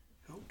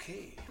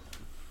Okay.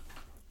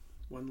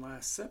 One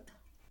last sip.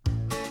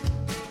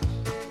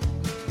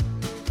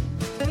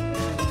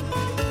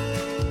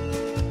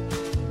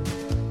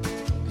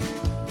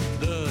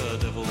 The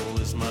devil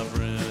is my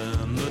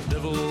friend. The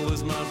devil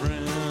is my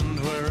friend.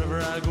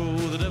 Wherever I go,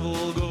 the devil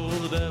will go.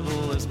 The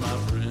devil is my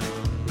friend.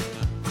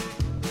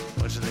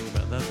 What you think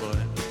about that, boy?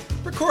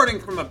 Recording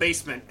from a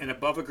basement and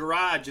above a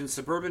garage in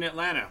suburban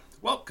Atlanta.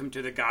 Welcome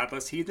to the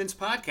Godless Heathens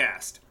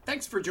podcast.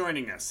 Thanks for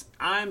joining us.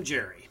 I'm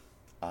Jerry.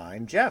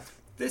 I'm Jeff.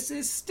 This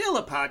is still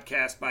a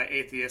podcast by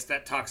atheists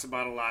that talks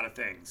about a lot of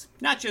things,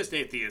 not just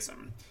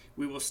atheism.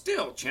 We will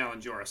still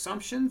challenge your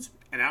assumptions,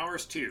 and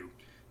ours too.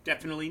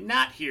 Definitely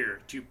not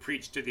here to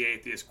preach to the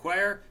atheist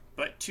choir,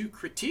 but to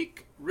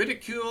critique,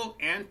 ridicule,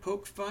 and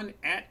poke fun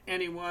at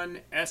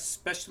anyone,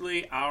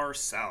 especially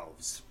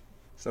ourselves.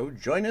 So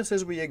join us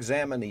as we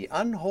examine the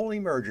unholy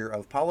merger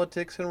of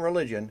politics and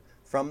religion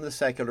from the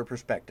secular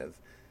perspective.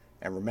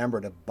 And remember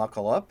to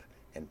buckle up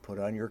and put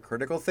on your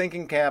critical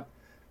thinking cap,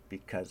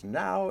 because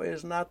now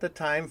is not the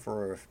time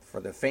for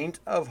the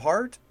faint of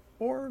heart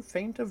or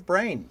faint of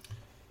brain.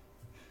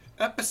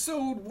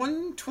 Episode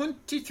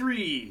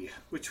 123,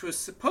 which was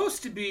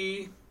supposed to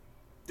be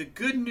the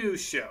good news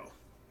show.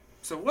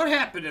 So what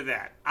happened to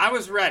that? I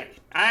was ready.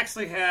 I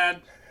actually had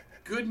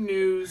good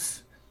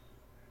news.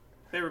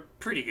 They were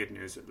pretty good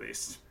news, at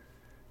least.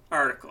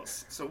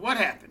 Articles. So what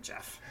happened,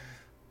 Jeff?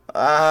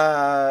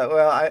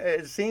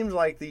 It seems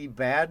like the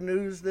bad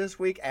news this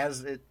week,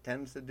 as it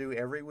tends to do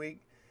every week,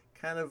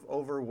 kind of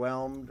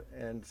overwhelmed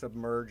and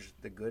submerged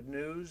the good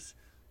news.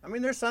 I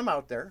mean, there's some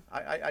out there.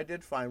 I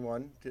did find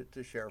one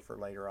to share for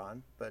later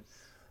on. But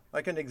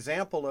like an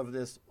example of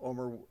this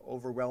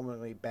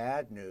overwhelmingly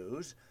bad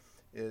news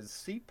is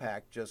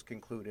CPAC just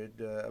concluded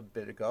a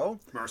bit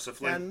ago.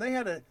 Mercifully. And they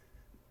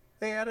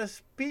had a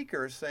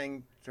speaker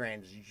saying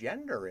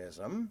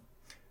transgenderism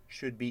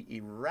should be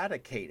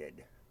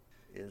eradicated.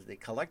 Is the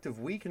collective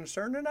we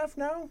concerned enough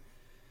now?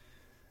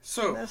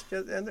 So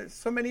And there's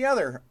so many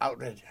other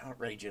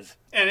outrages.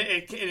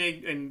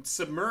 And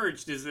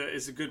submerged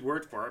is a good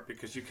word for it,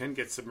 because you can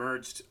get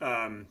submerged.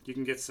 You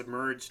can get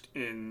submerged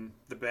in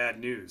the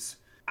bad news.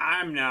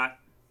 I'm not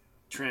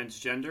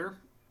transgender.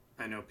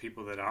 I know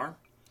people that are.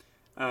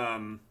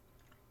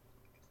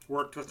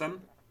 Worked with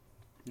them,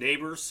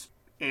 neighbors,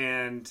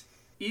 and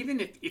even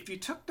if you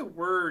took the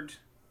word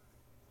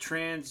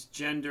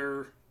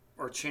transgender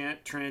or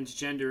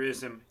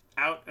transgenderism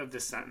out of the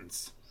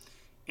sentence,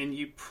 and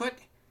you put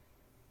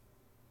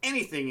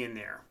anything in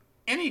there,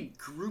 any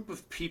group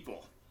of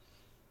people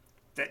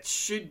that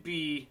should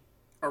be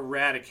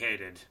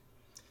eradicated,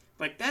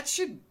 like that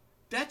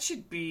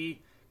should be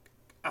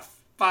a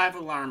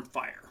 5-alarm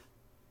fire.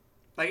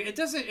 Like it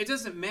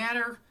doesn't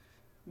matter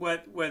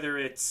whether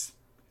it's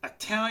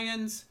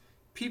Italians,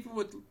 people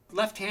with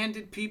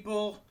left-handed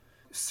people,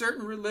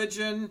 certain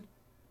religion,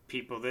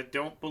 people that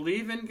don't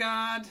believe in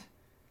God,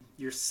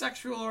 your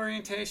sexual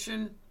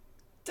orientation,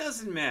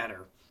 doesn't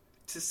matter.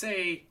 To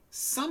say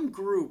some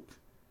group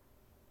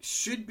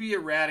should be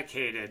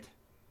eradicated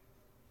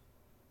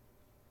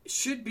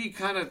should be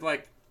kind of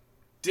like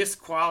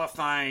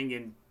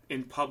disqualifying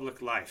in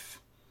public life.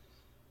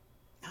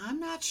 I'm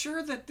not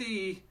sure that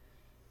the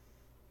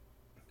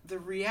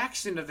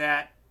reaction to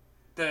that,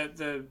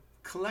 the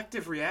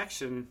collective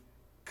reaction,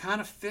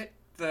 kind of fit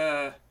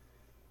the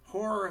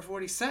horror of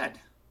what he said.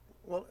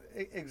 Well,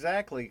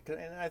 exactly.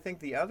 And I think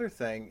the other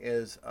thing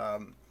is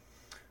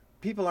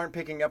people aren't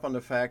picking up on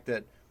the fact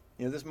that,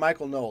 this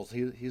Michael Knowles,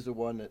 he's the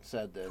one that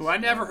said this. Who I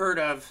never heard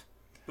of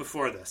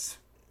before this.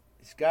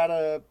 He's got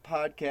a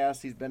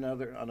podcast. He's been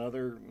on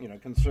other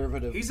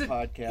conservative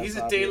podcasts. He's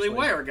a Daily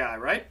Wire guy,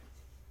 right?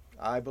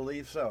 I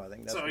believe so. I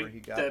think that's where he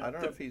got. I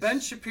don't know if he's Ben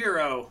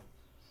Shapiro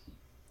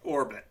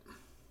orbit.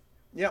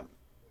 Yep.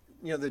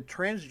 The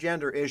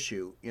transgender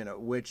issue,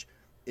 which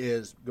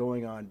is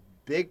going on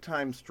big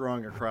time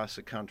strong across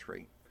the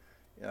country,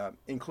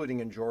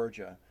 including in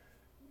Georgia.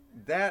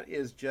 That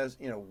is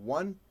just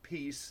one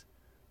piece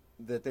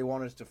that they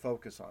want us to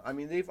focus on. I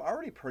mean, they've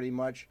already pretty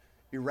much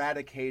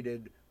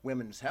eradicated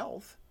women's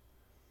health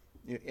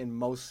in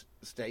most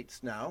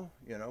states now,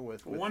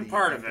 with one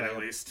part of it at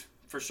least,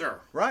 for sure.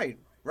 Right,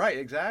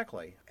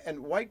 exactly. And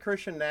white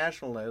Christian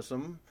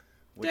nationalism,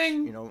 which,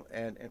 Ding.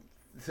 And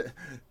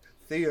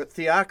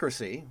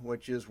theocracy,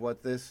 which is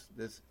what this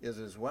is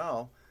as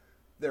well.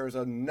 There's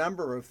a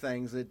number of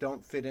things that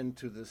don't fit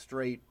into the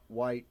straight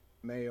white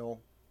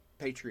male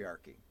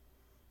patriarchy.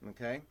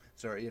 Okay?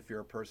 So if you're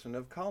a person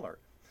of color,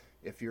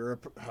 if you're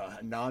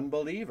a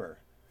non-believer,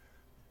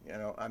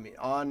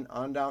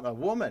 on down, a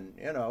woman,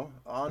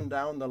 on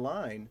down the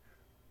line,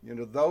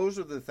 those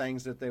are the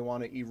things that they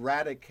want to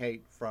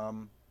eradicate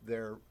from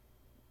their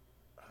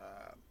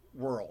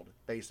world,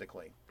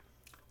 basically.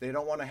 They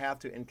don't want to have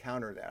to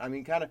encounter that. I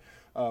mean, kind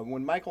of,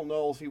 when Michael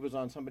Knowles, he was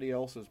on somebody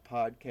else's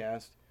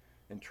podcast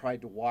and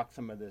tried to walk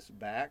some of this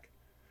back.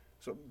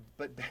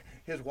 But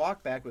his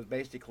walk back was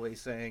basically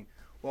saying,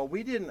 well,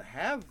 we didn't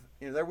have,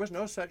 there was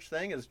no such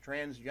thing as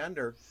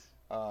transgender,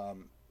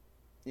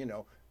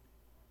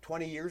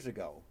 20 years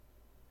ago.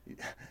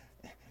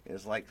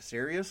 It's like,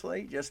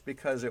 seriously, just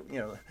because it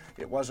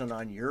wasn't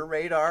on your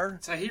radar.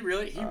 So he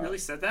really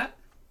said that?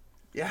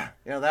 Yeah,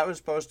 that was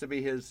supposed to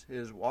be his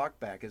walk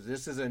back.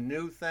 This is a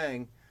new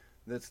thing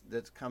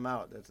that's come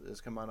out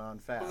that's come on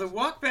fast. Well, the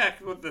walk back,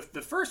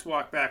 the first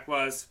walk back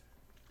was,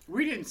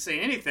 we didn't say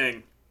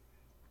anything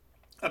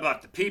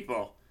about the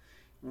people.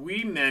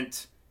 We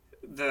meant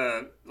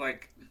the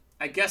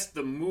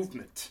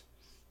movement.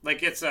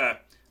 Like it's a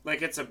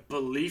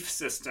belief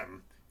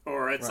system,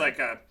 or it's Right.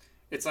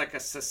 like a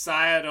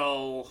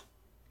societal,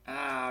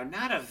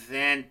 not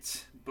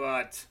event,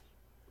 but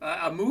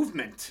a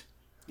movement.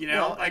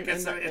 Well,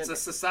 It's a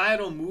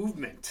societal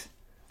movement,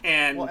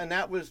 and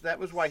that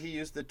was why he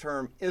used the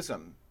term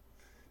ism,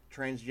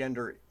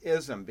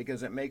 transgenderism,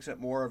 because it makes it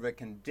more of a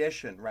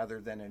condition rather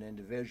than an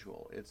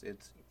individual. It's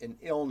an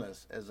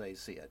illness as they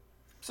see it.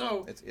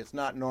 so It's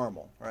not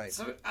normal, right?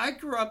 So I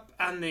grew up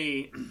on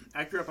the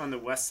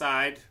west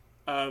side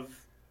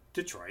of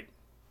Detroit,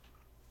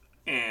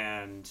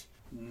 and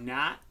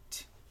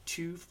not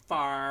too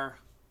far,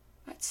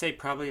 I'd say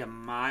probably a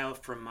mile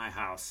from my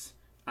house,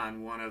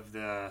 on one of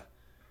the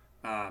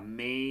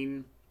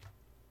main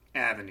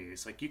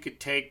avenues. Like, you could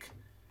take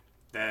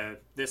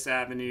this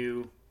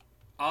avenue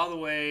all the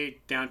way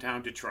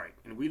downtown Detroit,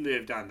 and we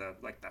lived on the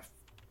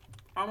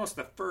almost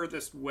the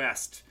furthest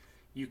west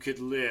you could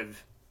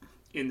live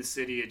in the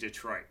city of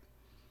Detroit.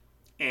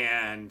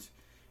 And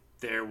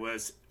there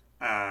was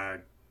a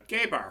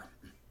gay bar,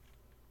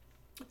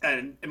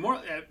 and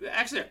more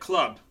actually a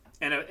club,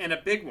 and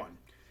a big one.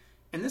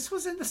 And this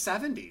was in the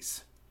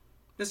 70s.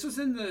 This was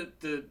in the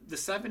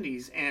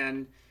 70s,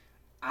 and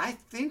I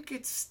think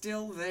it's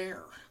still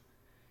there.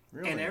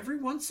 Really? And every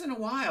once in a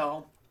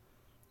while,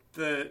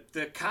 the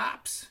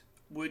cops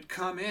would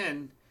come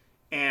in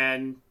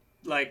and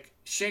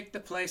shake the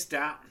place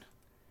down.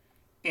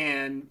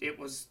 And it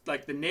was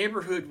like the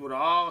neighborhood would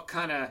all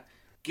kind of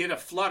get a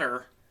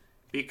flutter,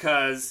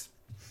 because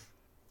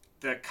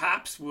the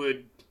cops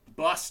would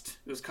bust.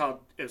 It was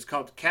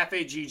called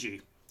Cafe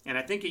Gigi, and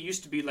I think it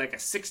used to be like a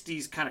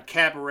 60s kind of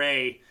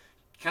cabaret,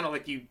 kind of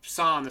like you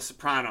saw on The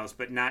Sopranos,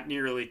 but not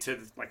nearly to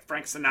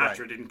Frank Sinatra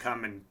Right. didn't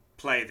come and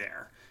play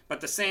there,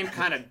 but the same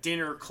kind of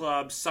dinner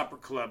club, supper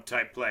club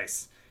type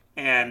place.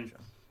 And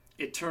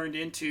it turned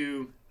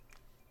into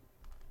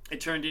a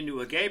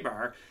gay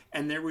bar,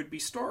 and there would be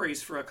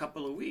stories for a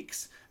couple of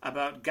weeks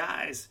about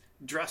guys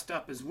dressed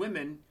up as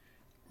women,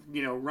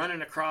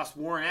 running across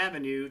Warren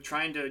Avenue,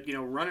 trying to,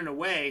 running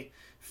away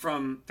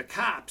from the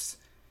cops.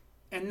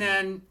 And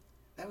then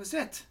that was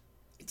it.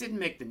 It didn't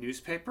make the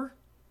newspaper.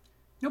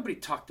 Nobody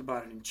talked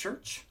about it in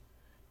church.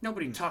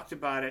 Nobody talked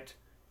about it.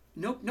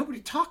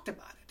 Nobody talked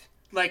about it.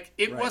 Like,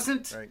 it Right,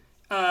 wasn't, right.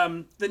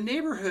 the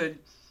neighborhood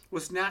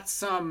was not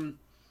some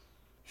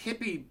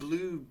hippie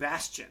blue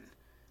bastion.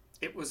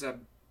 It was a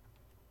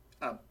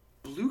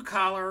blue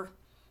collar,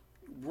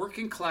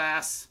 working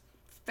class,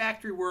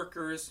 factory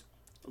workers,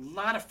 a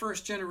lot of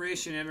first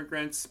generation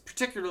immigrants,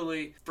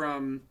 particularly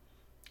from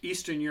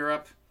Eastern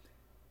Europe.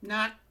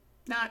 Not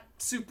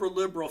super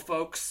liberal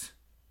folks.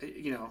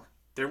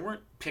 There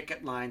weren't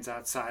picket lines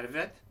outside of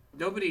it.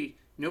 Nobody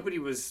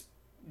was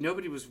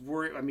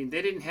worried. I mean,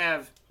 they didn't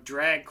have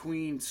drag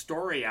queen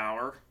story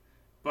hour,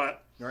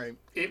 but Right.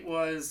 it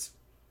was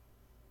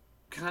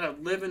kind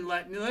of live and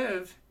let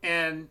live,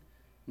 and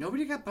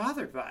nobody got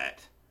bothered by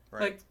it.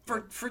 Right.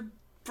 For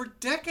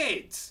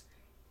decades.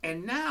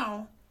 And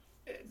now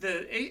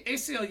the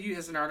ACLU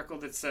has an article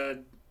that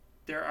said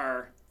there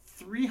are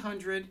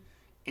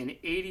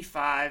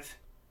 385.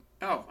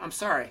 Oh, I'm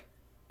sorry.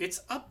 It's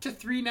up to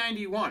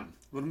 391.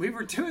 When we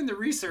were doing the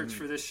research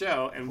for this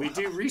show, and we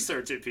do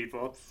research at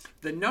people,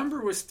 the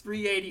number was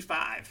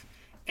 385.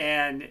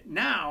 And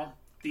now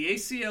the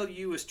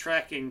ACLU is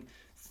tracking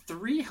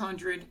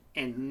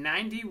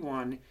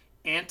 391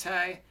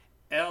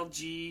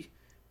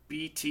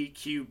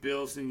 anti-LGBTQ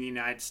bills in the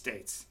United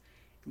States.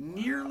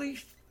 Nearly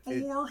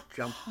jumped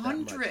that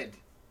much. 400.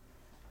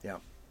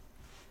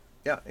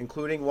 Yeah,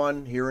 including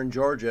one here in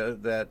Georgia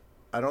that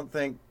I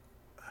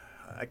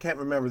can't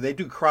remember. They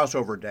do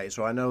crossover day,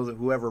 so I know that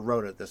whoever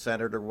wrote it, the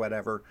senator or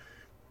whatever,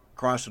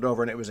 crossed it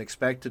over, and it was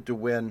expected to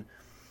win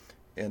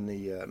in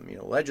the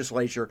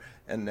legislature,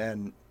 and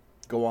then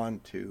go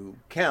on to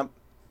Kemp,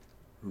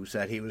 who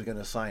said he was going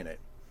to sign it.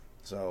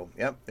 So,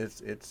 yep,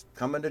 it's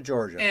coming to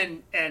Georgia.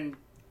 And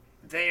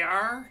they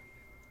are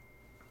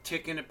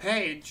taking a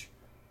page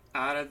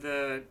out of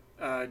the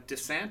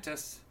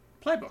DeSantis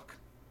playbook,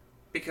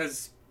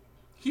 because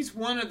he's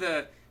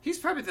probably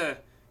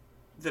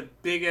the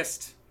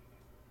biggest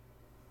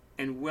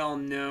and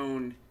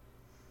well-known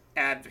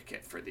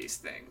advocate for these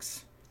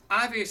things.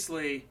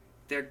 Obviously,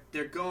 they're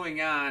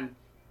going on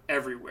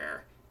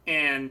everywhere,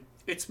 and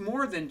it's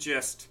more than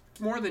just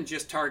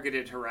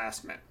targeted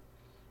harassment.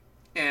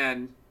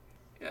 And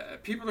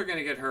people are going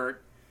to get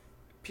hurt.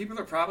 People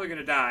are probably going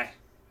to die.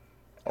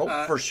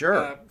 Oh, for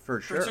sure.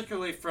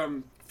 Particularly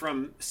from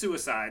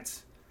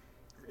suicides.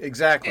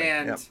 Exactly.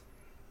 And yep.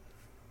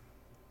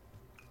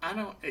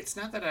 It's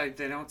not that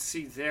they don't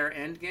see their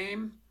end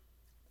game.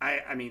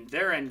 I mean,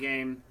 their end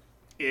game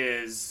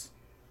is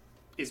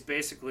is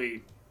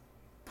basically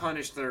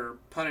punish their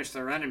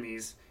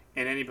enemies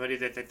and anybody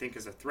that they think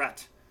is a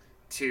threat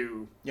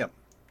to Yep.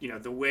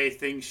 The way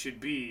things should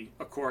be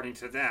according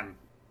to them.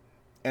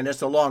 And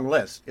it's a long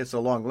list. It's a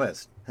long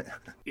list.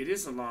 It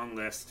is a long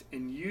list,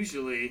 and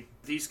usually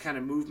these kind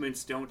of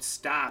movements don't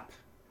stop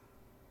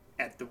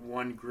at the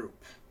one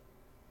group.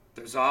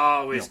 There's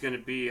always going to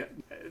be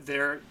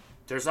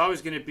there's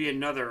always going to be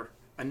another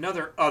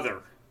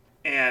other.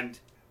 And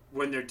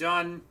when they're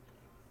done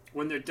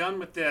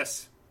with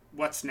this,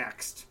 what's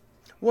next?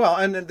 Well,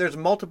 and then there's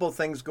multiple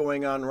things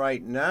going on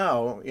right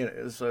now.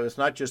 So it's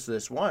not just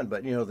this one,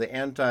 but the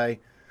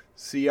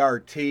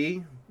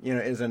anti-CRT,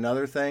 is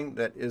another thing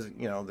that is,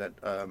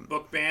 that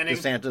Book banning.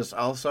 DeSantis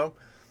also,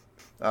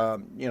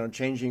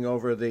 changing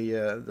over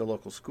the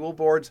local school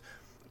boards.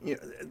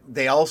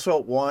 They also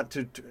want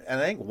to,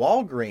 and I think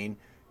Walgreen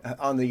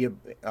on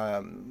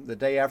the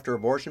day after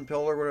abortion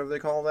pill or whatever they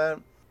call that,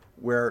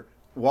 where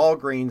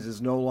Walgreens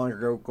is no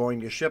longer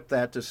going to ship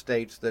that to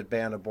states that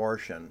ban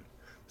abortion.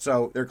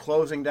 So they're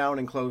closing down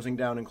and closing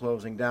down and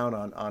closing down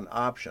on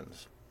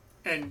options.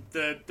 And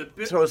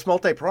so it's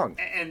multi-pronged.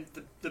 And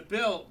the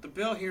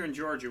bill here in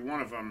Georgia,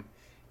 one of them,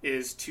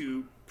 is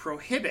to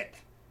prohibit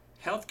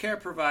healthcare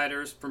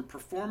providers from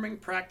performing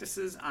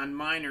practices on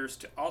minors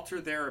to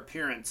alter their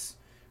appearance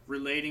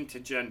relating to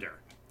gender.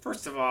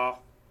 First of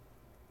all,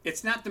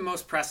 it's not the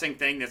most pressing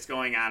thing that's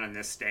going on in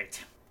this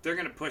state. They're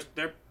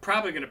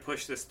probably going to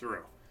push this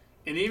through.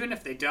 And even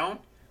if they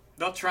don't,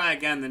 they'll try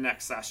again the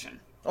next session.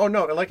 Oh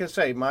no, like I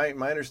say, my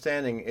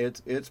understanding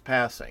it's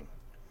passing.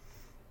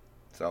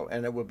 So,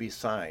 and it will be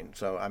signed.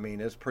 So, I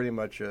mean, it's pretty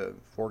much a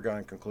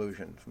foregone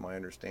conclusion, from my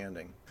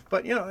understanding.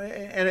 But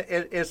and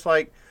it's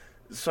like,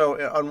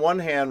 so on one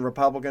hand,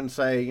 Republicans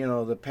say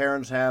the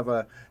parents have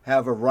a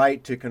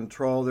right to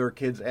control their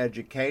kids'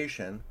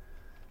 education,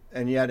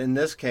 and yet in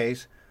this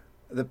case,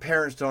 the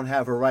parents don't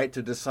have a right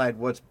to decide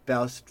what's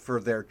best for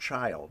their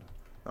child.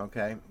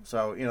 Okay,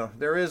 so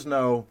there is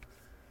no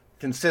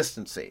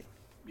consistency.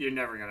 You're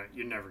never gonna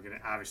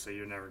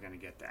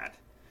get that,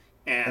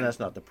 and that's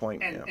not the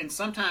point. And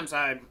sometimes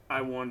I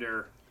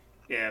wonder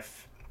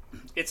if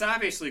it's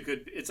obviously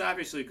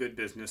good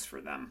business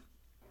for them.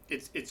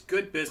 It's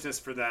good business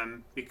for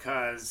them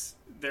because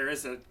there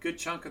is a good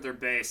chunk of their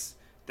base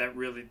that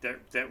really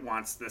that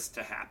wants this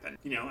to happen.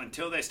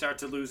 Until they start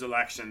to lose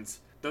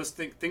elections, those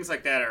things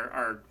like that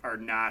are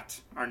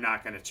not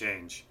going to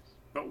change.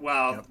 But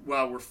while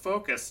we're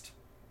focused,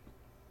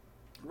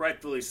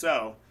 rightfully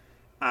so,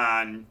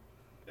 on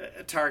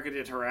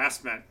targeted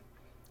harassment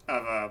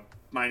of a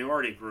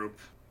minority group,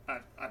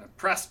 an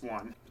oppressed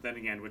one, but then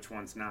again, which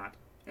one's not?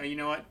 You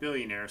know what?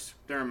 Billionaires,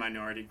 they're a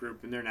minority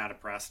group and they're not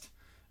oppressed.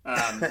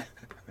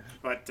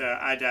 But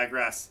I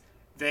digress.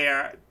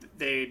 The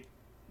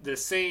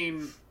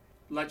same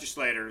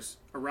legislators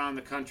around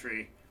the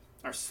country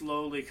are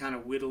slowly kind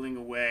of whittling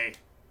away,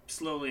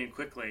 slowly and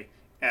quickly,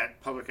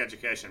 at public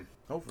education.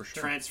 Oh, for sure.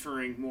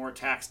 Transferring more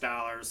tax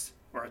dollars,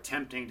 or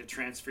attempting to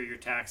transfer your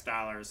tax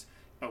dollars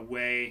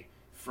away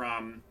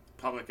from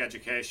public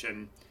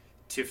education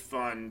to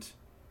fund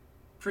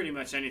pretty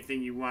much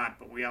anything you want,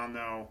 but we all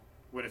know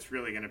what it's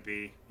really going to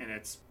be, and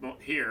it's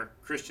here,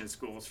 Christian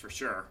schools for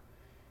sure.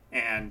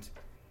 And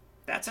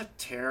that's a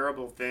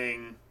terrible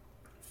thing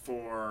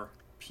for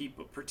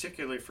people,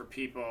 particularly for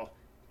people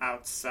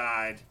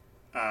outside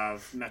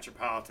of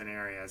metropolitan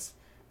areas,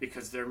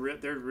 because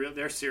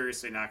they're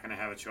seriously not going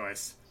to have a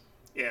choice.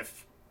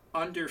 If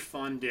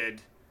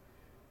underfunded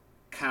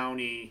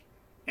county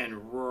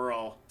and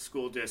rural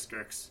school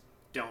districts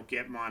don't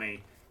get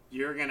money,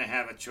 you're going to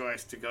have a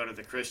choice to go to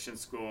the Christian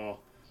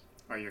school,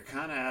 or you're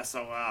kind of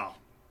SOL.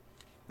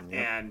 Yep.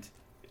 And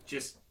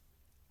just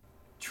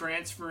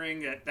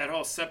transferring that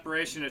whole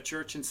separation of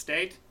church and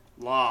state,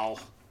 lol.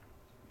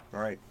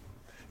 Right.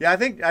 Yeah, I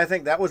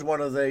think that was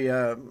one of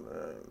the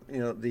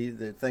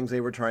the things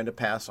they were trying to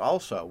pass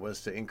also,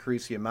 was to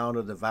increase the amount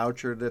of the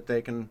voucher that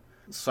they can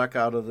suck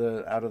out of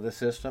the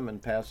system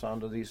and pass on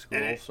to these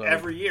schools. So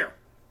every year.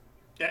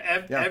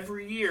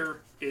 Every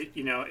year,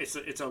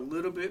 it's a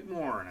little bit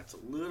more, and it's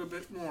a little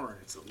bit more,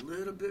 and it's a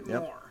little bit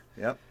more.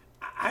 Yep.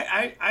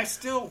 I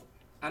still,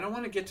 I don't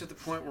want to get to the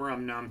point where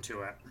I'm numb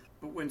to it.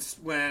 But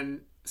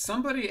when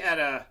somebody at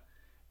a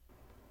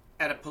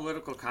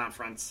political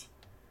conference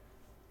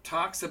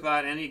talks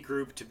about any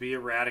group to be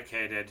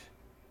eradicated,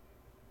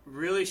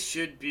 really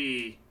should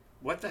be,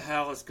 what the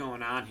hell is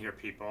going on here,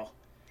 people?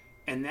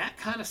 And that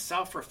kind of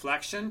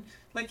self-reflection,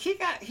 like he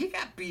got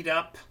beat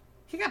up.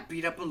 He got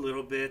beat up a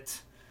little bit.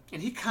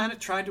 And he kind of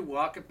tried to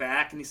walk it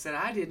back, and he said,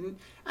 I didn't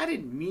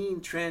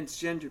mean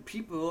transgender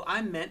people.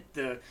 I meant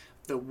the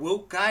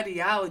woke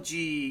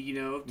ideology,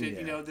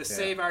 to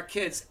save our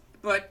kids.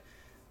 But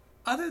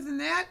other than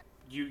that,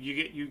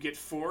 you get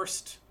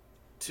forced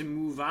to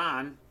move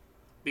on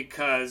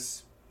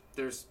because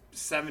there's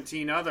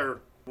 17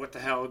 other what the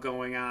hell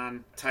going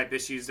on type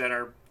issues that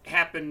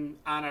happen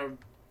on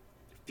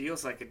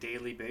feels like a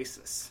daily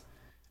basis.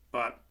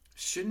 But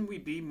shouldn't we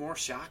be more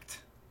shocked?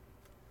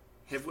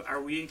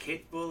 Are we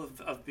incapable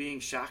of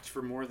being shocked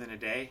for more than a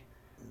day?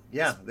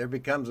 Yeah, there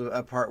becomes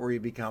a part where you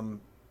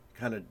become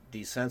kind of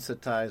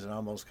desensitized and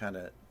almost kind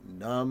of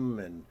numb,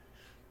 and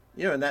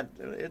and that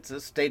it's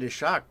a state of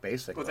shock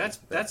basically. Well,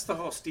 that's the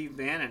whole Steve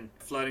Bannon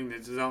flooding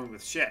the zone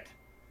with shit.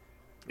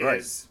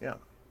 Right. Yeah.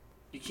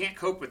 You can't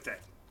cope with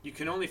it. You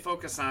can only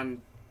focus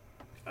on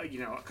a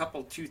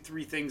couple, 2,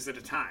 3 things at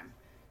a time.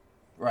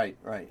 Right.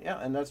 Yeah,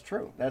 and that's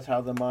true. That's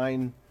how the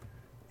mind,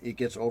 it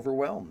gets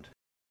overwhelmed.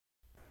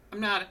 I'm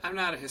not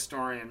a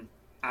historian,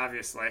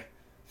 obviously.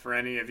 For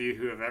any of you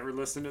who have ever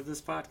listened to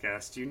this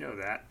podcast, you know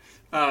that.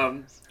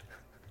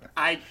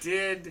 I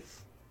did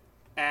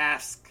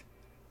ask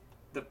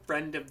the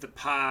friend of the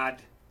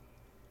pod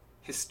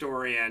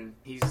historian.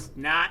 He's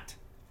not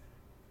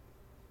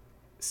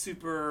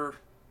super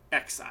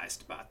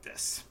excised about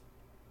this,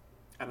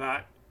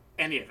 about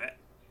any of it.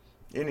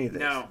 Any of this?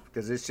 No,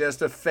 because it's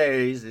just a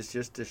phase. It's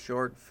just a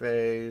short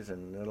phase,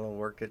 and it'll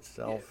work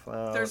itself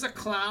out. There's a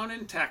clown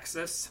in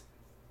Texas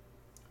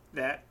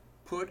that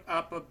put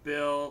up a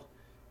bill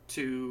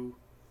to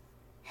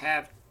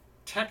have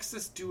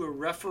Texas do a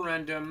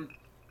referendum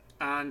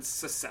on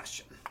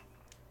secession.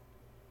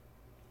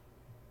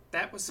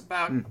 That was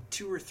about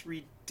 2 or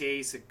 3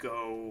 days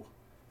ago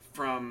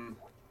from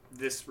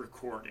this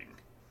recording.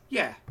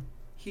 Yeah,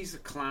 he's a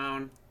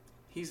clown.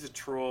 He's a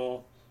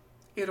troll.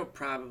 It'll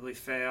probably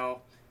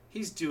fail.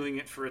 He's doing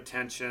it for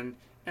attention.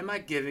 Am I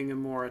giving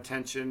him more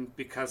attention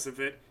because of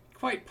it?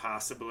 Quite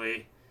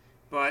possibly.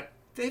 But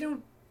they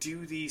don't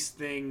do these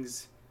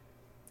things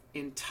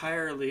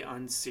entirely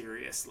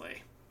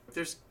unseriously.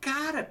 There's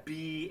gotta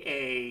be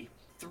a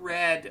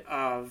thread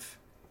of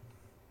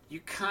you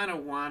kind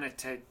of want it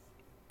to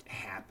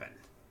happen.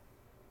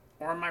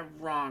 Or am I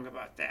wrong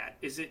about that?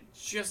 Is it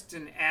just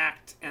an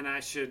act and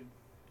I should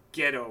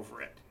get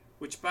over it?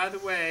 Which, by the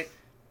way,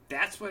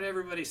 that's what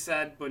everybody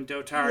said when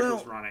Dotard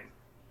was running.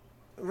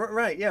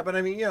 Right, yeah, but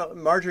I mean,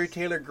 Marjorie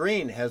Taylor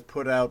Greene has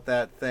put out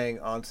that thing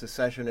on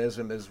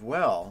secessionism as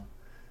well.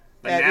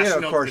 The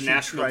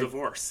national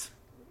divorce.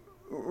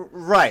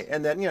 Right,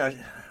 and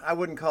then, I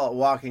wouldn't call it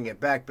walking it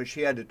back, but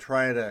she had to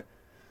try to,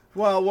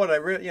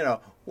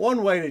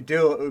 one way to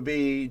do it would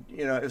be,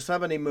 if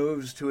somebody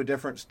moves to a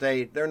different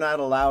state, they're not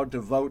allowed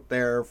to vote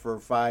there for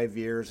 5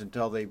 years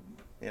until they,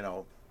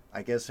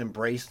 I guess,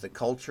 embrace the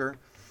culture.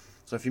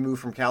 So if you move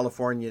from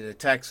California to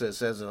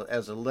Texas as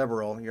a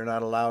liberal, you're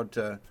not allowed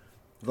to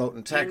vote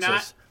in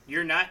Texas.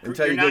 You're not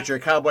until you get your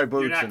cowboy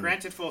boots. You're not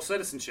granted full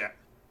citizenship.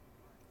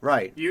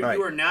 Right. You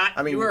are not.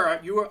 I mean, you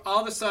are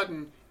all of a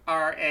sudden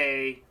are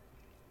a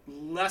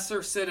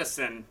lesser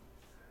citizen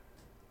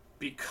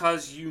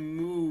because you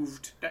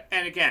moved.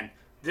 And again,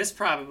 this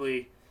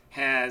probably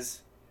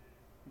has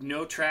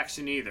no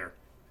traction either.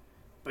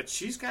 But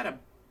she's got a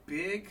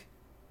big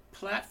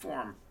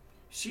platform.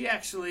 She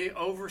actually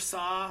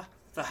oversaw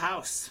the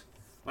House.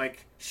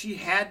 Like, she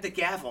had the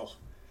gavel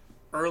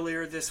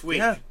earlier this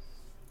week.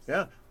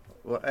 Yeah.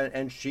 Well,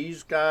 and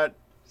she's got,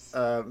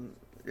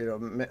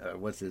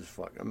 what's his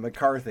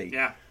McCarthy.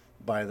 Yeah.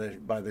 By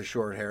the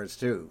short hairs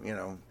too.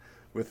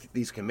 With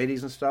these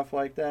committees and stuff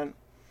like that.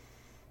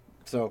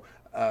 So.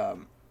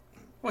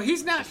 Well,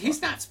 he's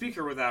not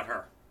speaker without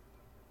her.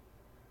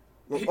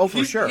 Well,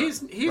 for sure.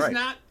 He's right.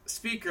 not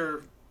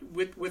speaker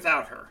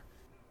without her.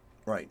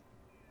 Right.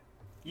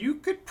 You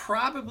could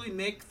probably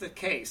make the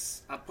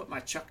case, I'll put my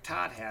Chuck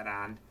Todd hat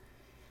on,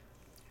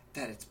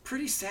 that it's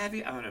pretty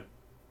savvy. I'm going to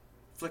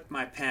flick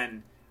my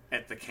pen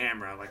at the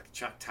camera like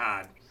Chuck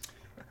Todd.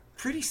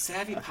 Pretty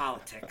savvy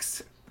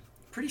politics.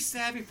 Pretty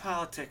savvy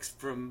politics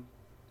from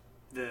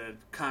the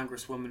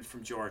congresswoman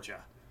from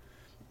Georgia.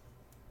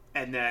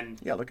 And then...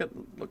 Yeah, look at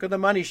the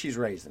money she's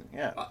raising.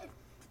 Yeah.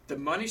 The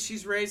money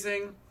she's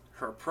raising,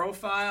 her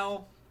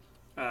profile,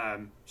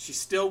 she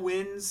still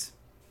wins.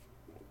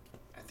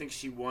 I think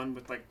she won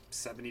with like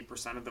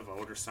 70% of the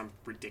vote or some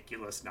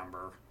ridiculous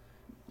number.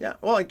 Yeah,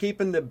 well, and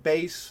keeping the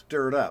base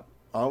stirred up,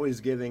 always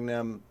giving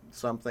them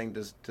something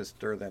to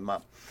stir them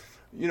up.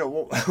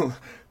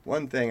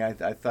 One thing I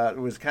thought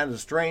was kind of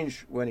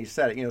strange when he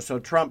said it. So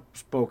Trump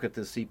spoke at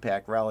the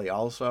CPAC rally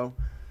also,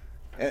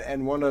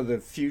 and one of the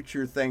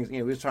future things,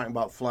 he was talking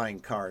about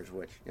flying cars,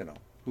 which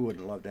who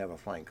wouldn't love to have a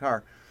flying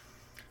car?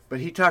 But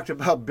he talked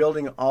about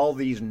building all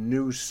these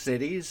new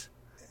cities.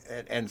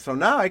 And so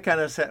now I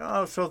kind of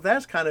said, so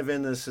that's kind of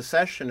in the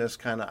secessionist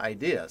kind of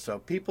idea. So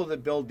people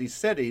that build these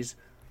cities,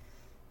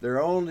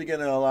 they're only going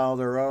to allow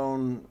their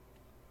own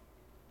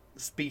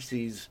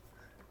species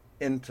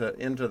into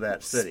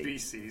that city.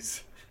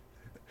 Species.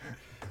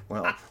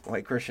 Well,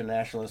 white Christian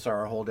nationalists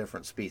are a whole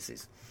different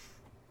species.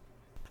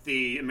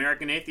 The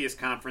American Atheist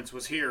Conference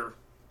was here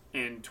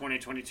in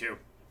 2022.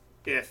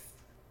 If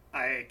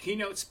a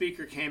keynote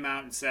speaker came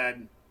out and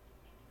said,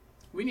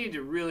 we need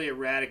to really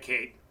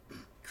eradicate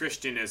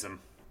Christianism,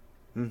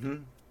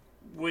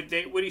 would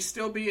he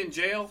still be in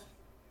jail?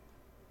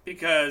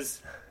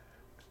 Because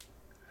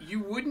you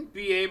wouldn't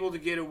be able to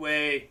get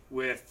away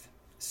with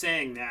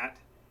saying that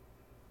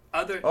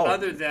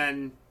other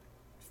than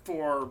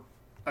for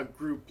a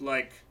group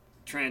like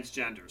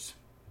transgenders,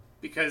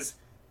 because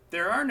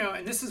there are no,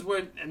 and this is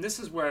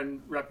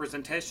when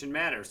representation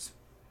matters.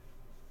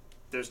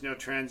 There's no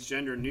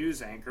transgender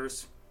news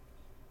anchors.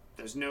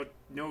 There's no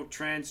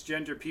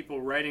transgender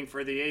people writing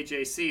for the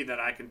AJC that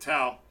I can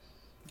tell.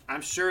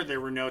 I'm sure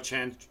there were no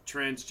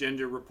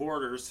transgender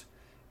reporters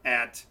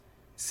at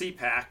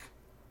CPAC.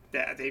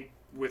 That they,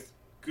 with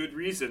good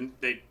reason,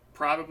 they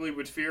probably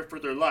would fear for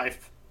their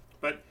life.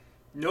 But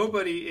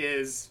nobody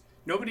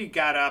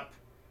got up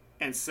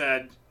and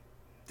said,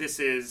 "This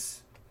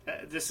is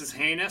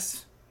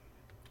heinous,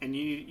 and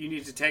you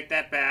need to take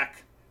that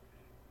back."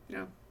 You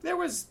know, there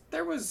was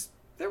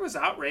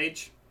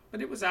outrage,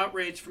 but it was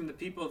outrage from the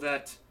people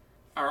that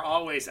are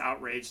always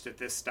outraged at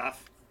this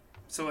stuff.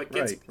 So it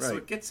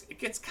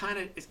gets kind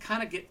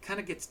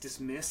of gets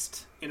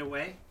dismissed in a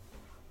way.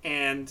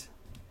 And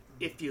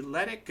if you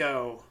let it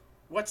go,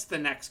 what's the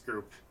next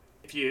group?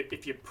 If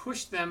you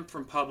push them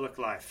from public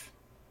life,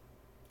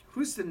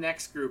 who's the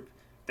next group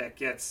that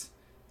gets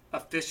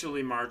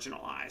officially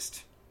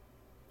marginalized?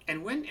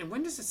 And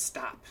when does it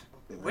stop?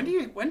 When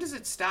does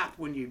it stop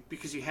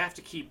because you have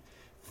to keep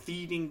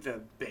feeding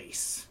the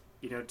base,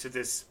 to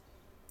this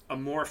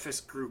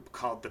amorphous group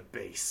called the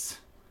base?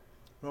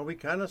 Well, we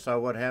kind of saw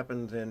what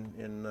happened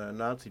in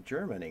Nazi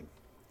Germany.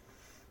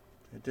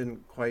 It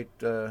didn't quite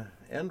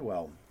end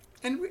well.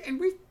 And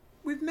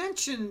we've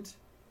mentioned,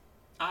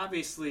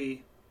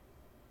 obviously,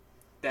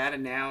 that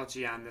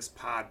analogy on this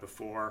pod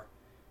before,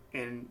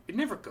 and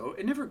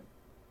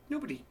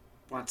nobody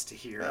wants to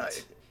hear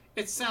it.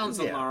 It sounds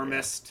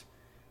alarmist,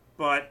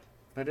 but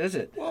is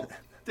it? Well,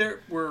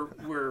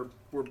 we're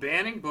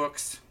banning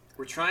books.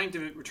 We're trying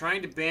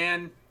to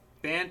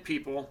ban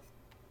people.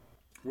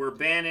 We're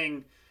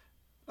banning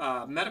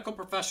medical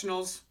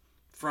professionals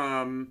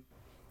from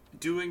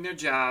doing their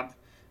job.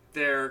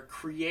 They're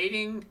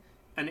creating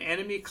an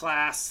enemy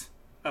class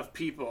of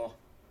people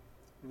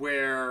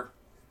where,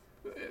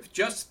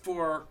 just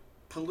for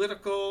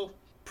political,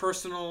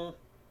 personal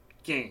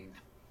gain,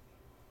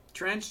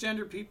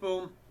 transgender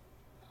people,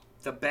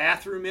 the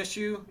bathroom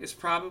issue is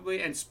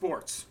probably, and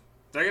sports.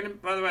 They're going to,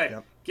 by the way,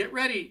 get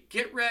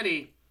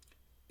ready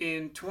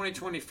in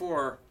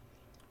 2024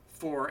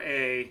 for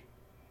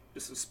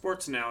this is a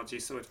sports analogy,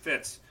 so it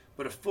fits,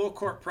 but a full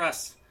court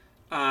press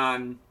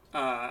on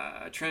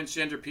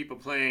transgender people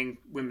playing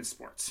women's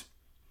sports.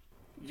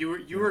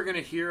 You are going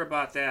to hear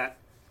about that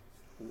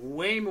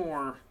way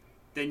more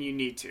than you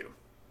need to,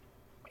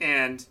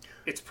 and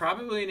it's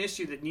probably an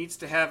issue that needs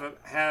to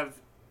have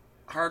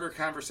harder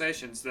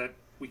conversations that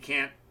we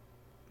can't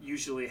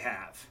usually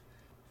have.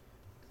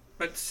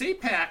 But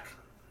CPAC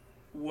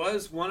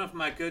was one of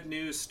my good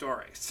news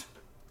stories.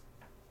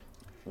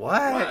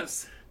 What? It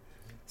was.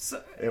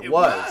 So, it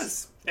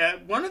was.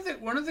 One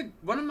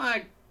of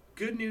my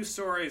good news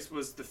stories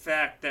was the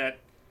fact that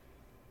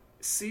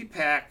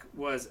CPAC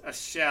was a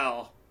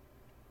shell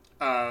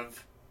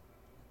of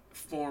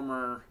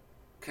former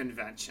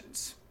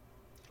conventions.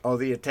 Oh,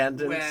 the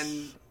attendance?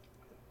 When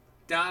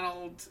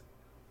Donald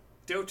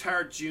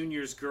Dotard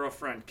Jr.'s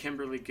girlfriend,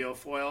 Kimberly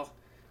Guilfoyle,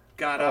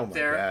 got up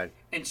there, God.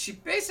 And she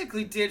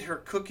basically did her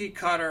cookie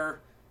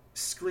cutter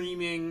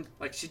screaming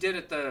like she did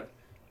at the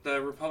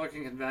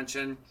Republican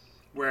convention,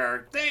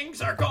 where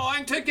things are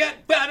going to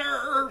get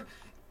better,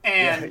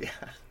 and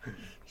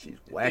she's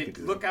wacky.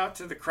 Look out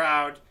to the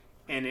crowd,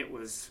 and it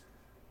was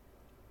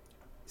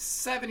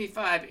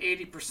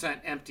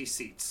 75-80% empty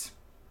seats,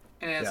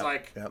 and it's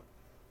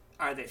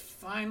are they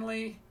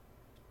finally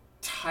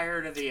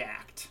tired of the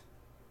act?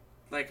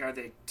 Like, are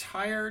they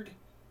tired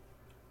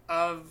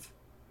of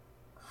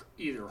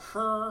either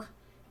her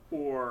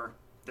or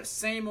the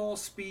same old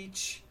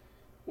speech,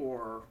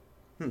 or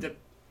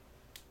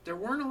there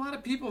weren't a lot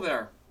of people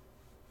there.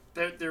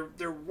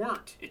 There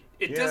weren't.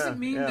 It doesn't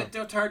mean that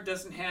Dotard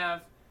doesn't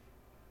have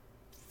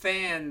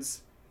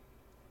fans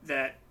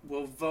that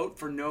will vote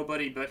for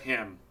nobody but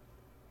him.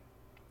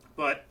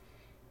 But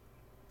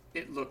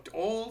it looked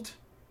old.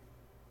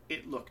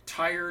 It looked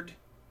tired.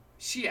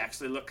 She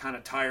actually looked kind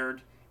of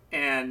tired.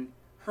 And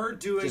her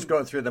doing... just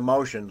going through the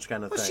motions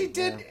kind of thing. Well, she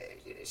did. Yeah.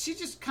 She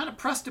just kind of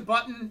pressed a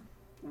button,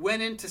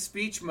 went into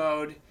speech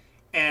mode,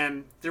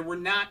 and there were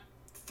not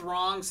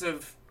throngs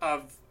of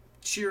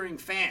cheering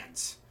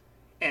fans.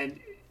 And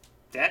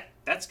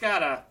that's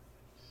gotta...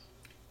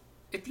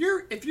 If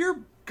you're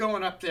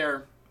going up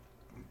there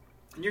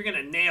and you're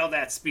gonna nail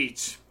that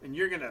speech, and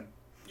you're gonna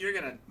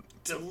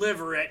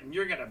deliver it, and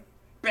you're gonna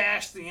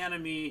bash the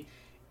enemy,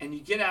 and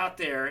you get out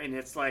there and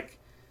it's like,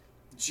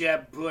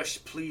 Jeb Bush,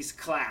 please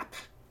clap.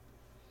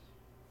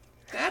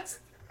 That's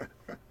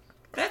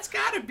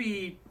got to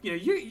be,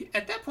 you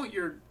at that point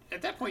you're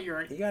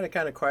you got to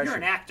kind of question. You're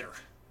an actor.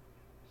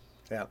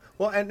 Yeah.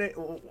 Well, and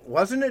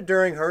wasn't it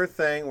during her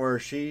thing where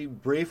she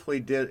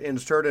briefly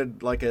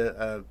inserted like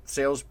a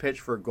sales pitch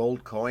for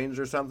gold coins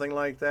or something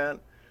like that?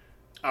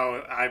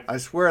 Oh, I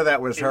swear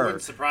that was her. It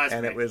wouldn't surprise me.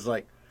 And it was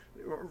like,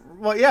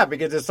 well, yeah,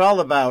 because it's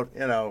all about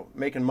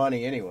making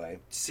money anyway.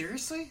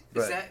 Seriously?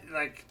 Is that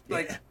like?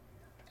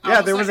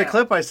 Yeah, there was a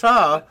clip I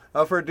saw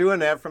of her doing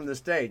that from the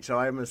stage, so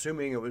I'm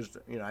assuming it was,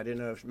 I didn't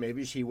know if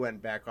maybe she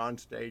went back on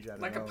stage. I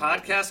don't know. Like a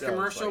podcast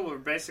commercial where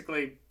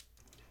basically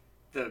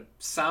the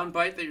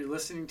soundbite that you're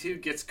listening to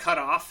gets cut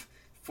off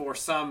for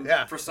some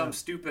Yeah.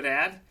 stupid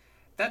ad.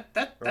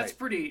 That's Right.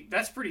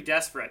 pretty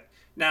desperate.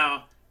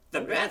 Now,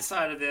 the Oh, bad yeah.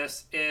 side of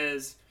this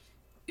is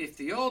if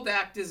the old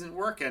act isn't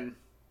working,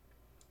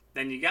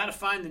 then you got to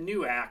find the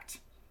new act,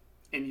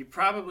 and you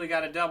probably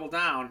got to double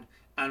down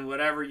on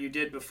whatever you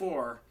did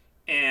before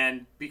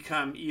and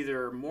become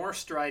either more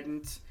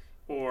strident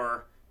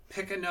or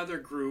pick another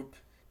group.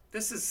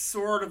 This is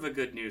sort of a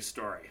good news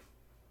story.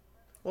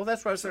 Well,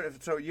 that's what I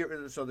said.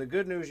 So the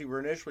good news you were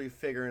initially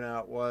figuring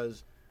out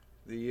was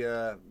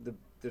the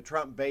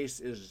Trump base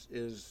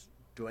is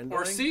dwindling.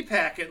 Or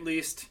CPAC, at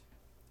least.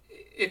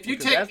 If you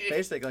Because take that's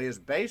basically his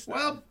base now.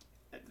 well,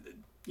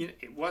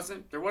 it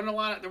wasn't. There wasn't a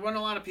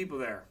lot of people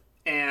there,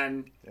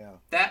 and Yeah.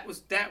 that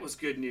was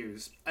good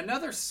news.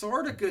 Another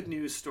sort of good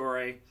news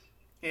story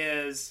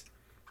is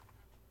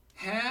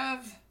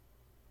have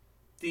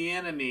the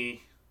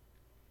enemy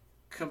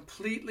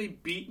completely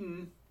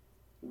beaten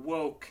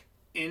woke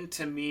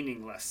into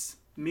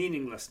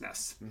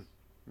meaninglessness.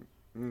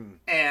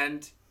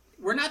 And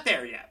we're not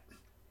there yet.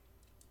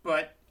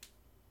 But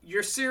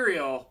your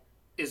cereal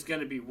is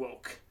going to be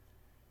woke.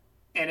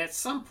 And at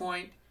some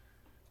point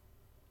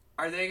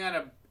are they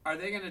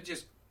going to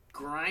just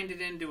grind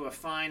it into a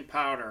fine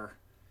powder,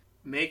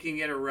 making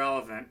it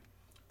irrelevant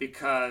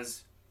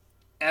because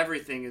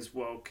everything is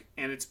woke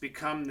and it's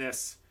become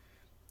this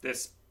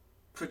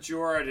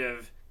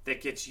pejorative that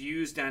gets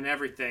used on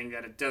everything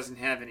that it doesn't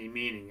have any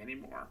meaning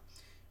anymore?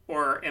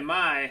 Or am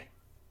I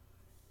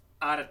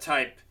out of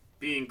type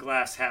being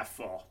glass half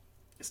full?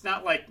 It's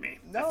not like me.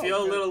 No, I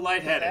feel a little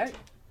lightheaded.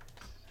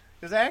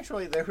 Because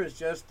actually, there was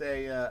just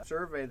a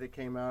survey that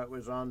came out. It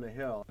was on the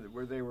Hill,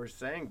 where they were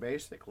saying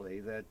basically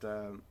that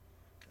the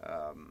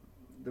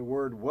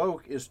word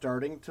woke is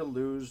starting to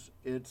lose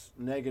its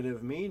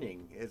negative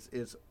meaning.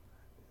 It's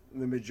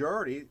the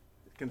majority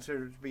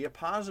considered to be a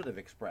positive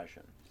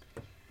expression.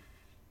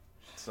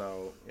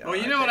 So, Well,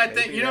 you know what I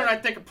think. You know what I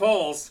think of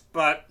polls,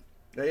 but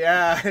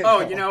yeah.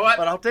 oh, you know what?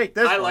 But I'll take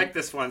this. I one. like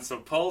this one. So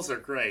polls are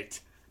great.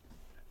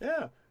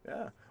 Yeah.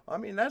 I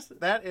mean,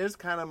 that is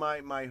kind of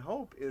my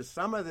hope is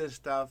some of this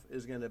stuff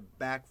is going to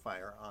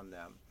backfire on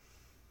them.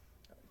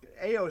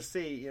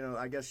 AOC,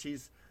 I guess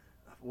she's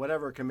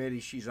whatever committee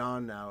she's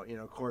on now.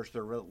 Of course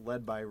they're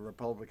led by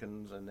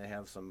Republicans and they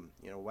have some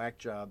whack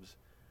jobs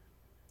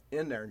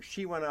in there. And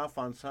she went off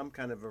on some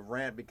kind of a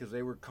rant because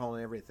they were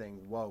calling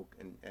everything woke,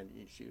 and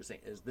she was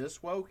saying, "Is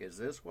this woke? Is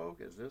this woke?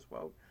 Is this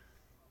woke?"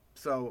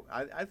 So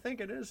I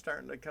think it is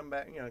starting to come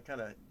back, kind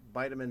of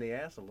bite them in the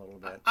ass a little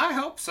bit. I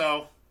hope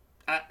so.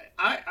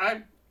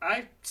 I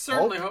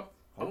certainly hope.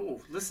 Oh,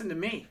 listen to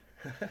me.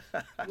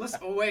 Listen.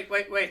 Oh, wait.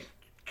 Get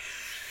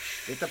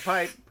the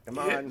pipe. Come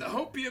Hit on. the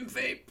hopium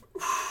vape.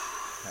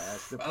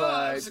 Pass the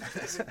pipe.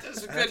 That's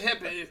a good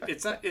hit.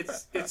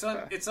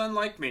 It's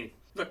unlike me.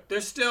 Look,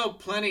 there's still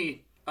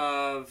plenty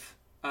of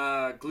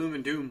gloom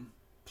and doom.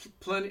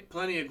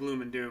 Plenty of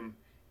gloom and doom.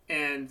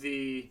 And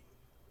the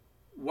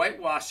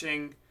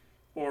whitewashing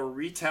or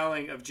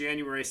retelling of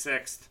January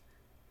 6th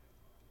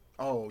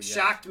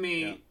shocked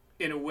me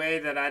in a way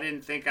that I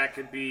didn't think I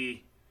could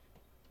be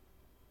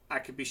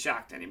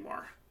shocked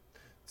anymore.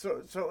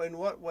 So in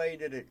what way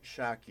did it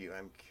shock you?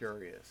 I'm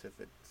curious if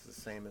it's the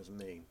same as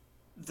me.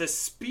 The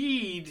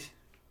speed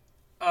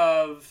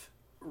of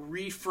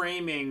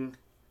reframing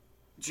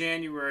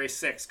January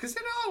 6th, because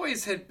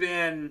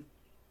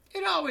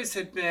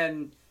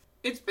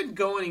it's been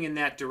going in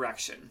that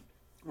direction,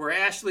 where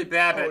Ashley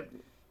Babbitt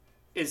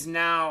is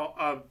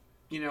now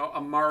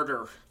a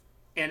martyr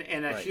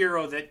and a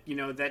hero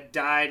that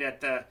died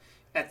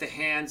at the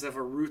hands of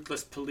a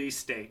ruthless police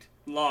state.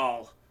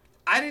 Lol.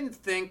 I didn't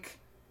think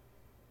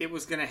it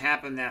was going to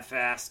happen that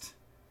fast.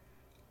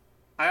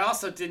 I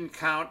also didn't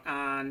count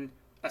on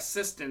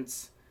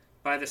assistance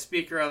by the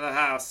Speaker of the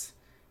House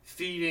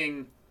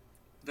feeding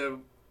the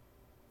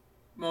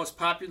most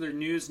popular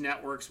news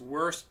network's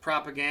worst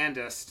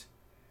propagandist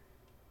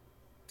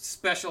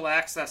special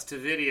access to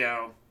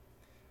video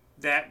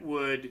that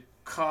would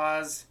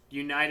cause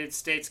United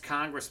States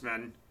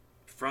congressmen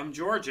from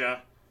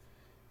Georgia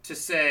to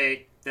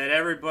say that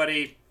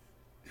everybody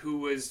who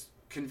was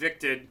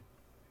convicted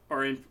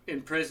or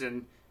in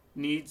prison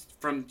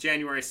from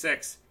January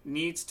 6th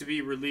needs to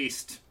be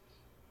released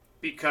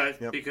because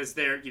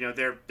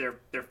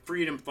they're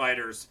freedom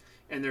fighters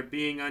and they're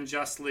being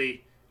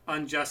unjustly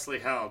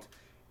held.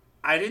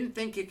 I didn't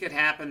think it could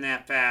happen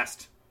that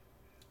fast.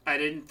 I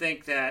didn't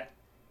think that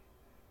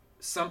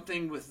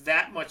something with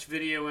that much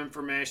video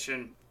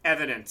information,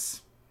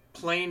 evidence,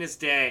 plain as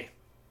day,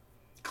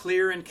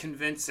 clear and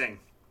convincing.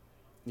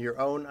 Your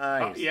own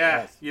eyes.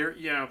 Yes. Yes.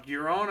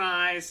 Your own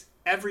eyes,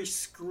 every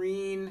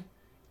screen,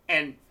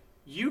 and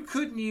you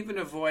couldn't even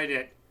avoid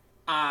it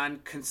on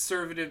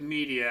conservative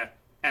media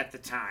at the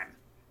time.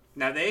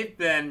 Now they've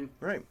been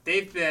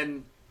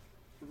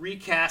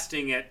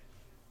recasting it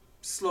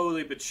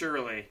slowly but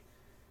surely.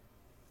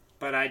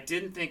 But I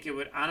didn't think it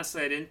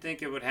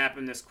would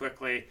happen this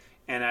quickly,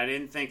 and I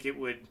didn't think it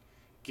would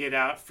get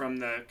out from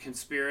the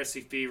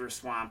conspiracy fever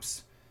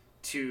swamps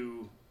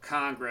to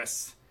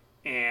Congress.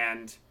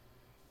 And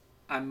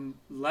I'm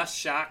less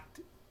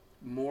shocked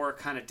more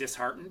kind of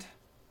disheartened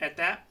at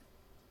that.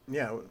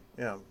 Yeah,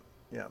 yeah,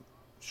 yeah.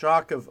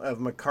 Shock of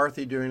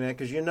McCarthy doing that,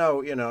 because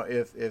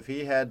if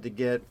he had to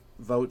get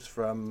votes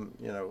from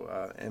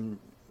and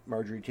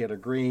Marjorie Taylor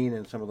Greene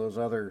and some of those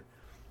other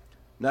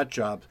nut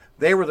jobs,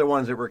 they were the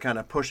ones that were kind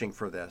of pushing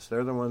for this.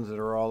 They're the ones that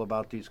are all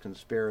about these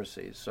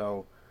conspiracies.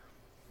 So,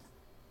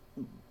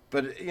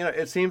 but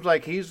it seems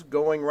like he's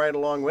going right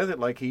along with it,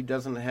 like he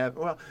doesn't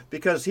have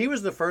because he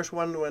was the first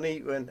one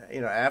when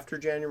after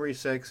January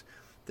 6th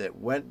that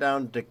went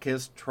down to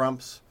kiss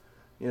Trump's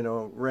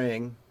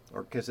ring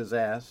or kiss his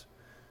ass.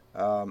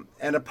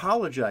 And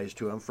apologized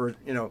to him for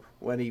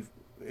when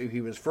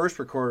he was first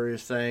recorded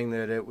as saying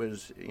that it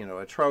was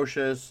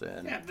atrocious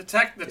and the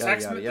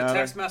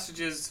text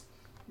messages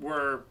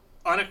were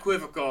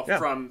unequivocal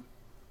from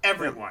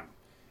everyone.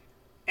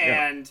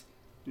 And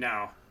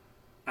now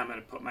I'm going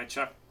to put my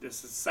Chuck. This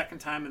is the second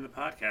time in the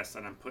podcast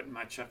that I'm putting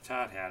my Chuck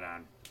Todd hat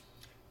on.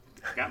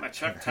 Got my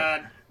Chuck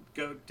Todd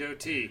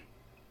goatee.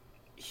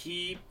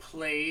 He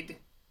played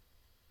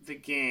the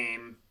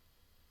game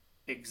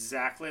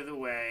exactly the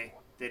way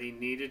that he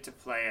needed to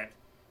play it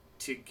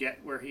to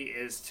get where he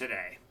is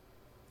today.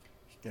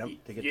 Yep,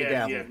 to get the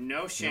gavel. You have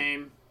no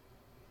shame.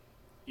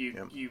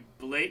 You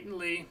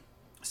blatantly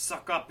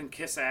suck up and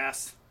kiss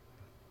ass.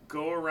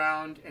 Go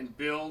around and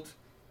build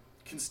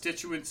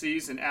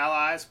constituencies and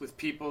allies with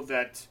people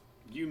that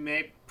you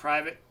may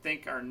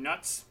think are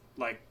nuts,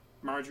 like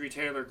Marjorie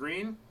Taylor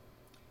Greene.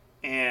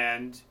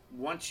 And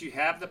once you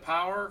have the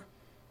power,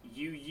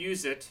 you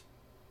use it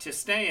to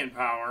stay in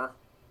power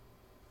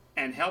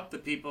and help the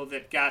people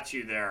that got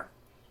you there.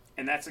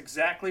 And that's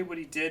exactly what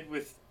he did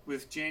with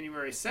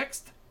January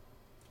 6th,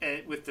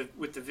 with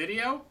the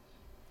video.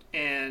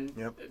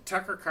 And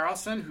Tucker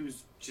Carlson,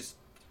 who's just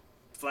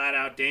flat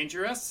out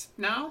dangerous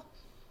now,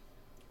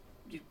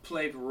 he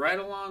played right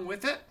along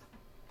with it.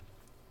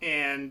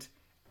 And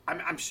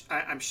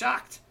I'm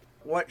shocked.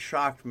 What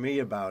shocked me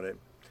about it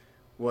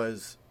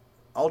was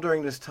all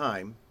during this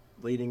time,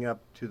 leading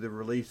up to the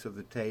release of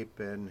the tape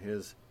and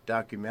his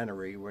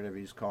documentary, whatever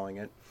he's calling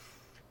it,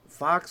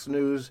 Fox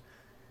News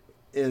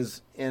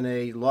is in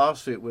a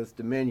lawsuit with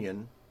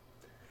Dominion,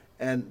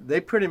 and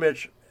they pretty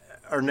much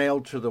are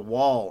nailed to the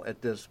wall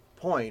at this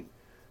point,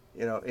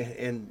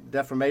 in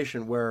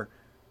defamation, where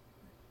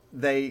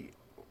they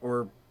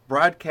were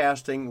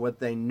broadcasting what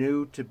they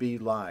knew to be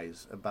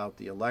lies about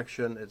the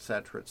election,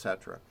 etc.,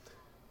 etc.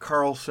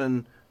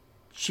 Carlson,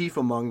 chief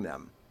among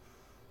them.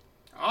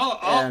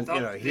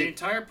 The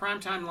entire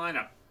primetime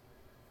lineup.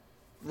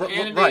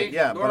 Hannity, right,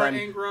 yeah. Laura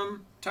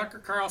Ingraham, Tucker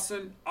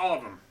Carlson, all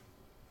of them.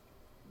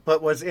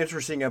 But what's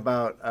interesting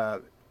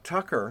about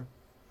Tucker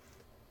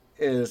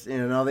is,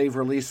 now they've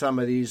released some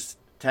of these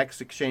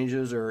text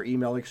exchanges or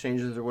email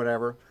exchanges or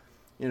whatever.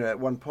 At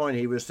one point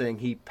he was saying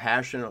he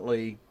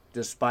passionately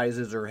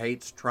despises or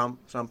hates Trump,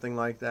 something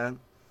like that.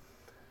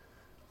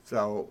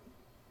 So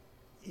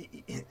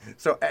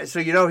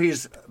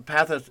he's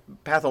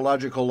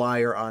pathological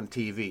liar on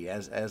TV,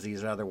 as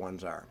these other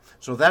ones are.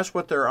 So that's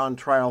what they're on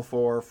trial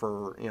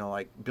for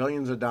like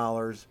billions of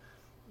dollars,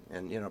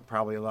 and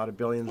probably a lot of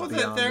billions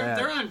beyond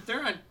that.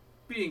 They're on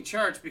being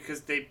charged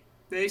because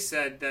they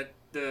said that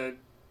the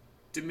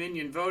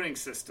Dominion voting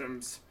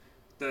systems,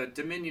 the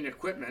Dominion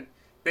equipment,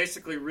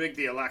 basically rigged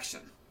the election.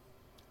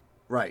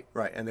 Right,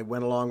 and they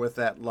went along with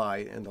that lie,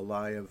 and the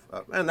lie of,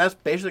 and that's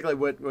basically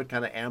what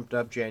kind of amped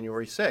up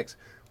January 6th,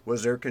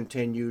 was their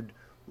continued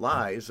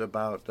lies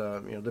about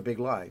the big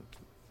lie.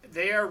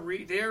 They are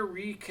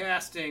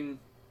recasting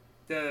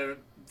the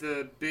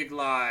big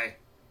lie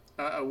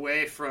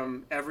away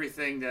from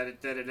everything that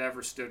it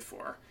ever stood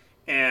for,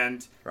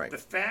 and the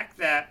fact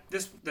that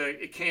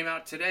it came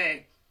out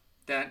today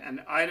that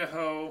an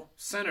Idaho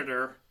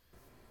senator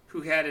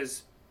who had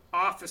his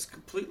office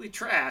completely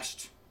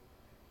trashed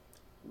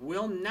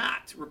will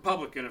not,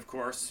 Republican of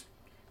course,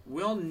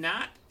 will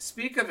not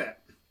speak of it.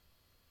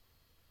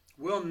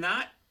 Will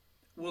not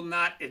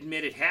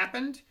admit it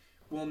happened.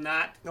 Will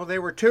not. No, they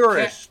were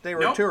tourists.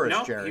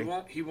 Tourists, Jerry.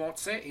 He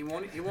won't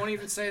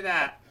even say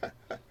that.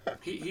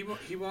 He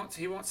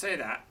won't say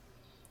that.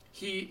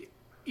 He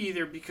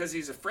either because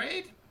he's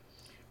afraid,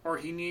 or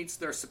he needs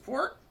their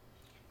support,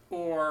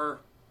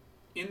 or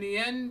in the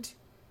end,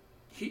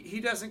 he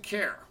doesn't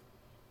care.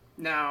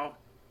 Now,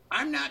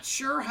 I'm not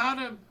sure how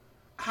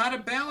to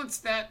balance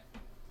that.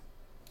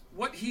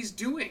 What he's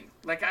doing,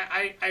 like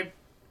I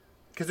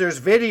because there's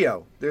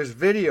video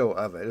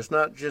of it. It's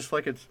not just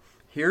like it's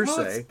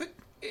hearsay.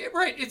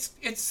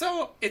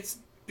 It's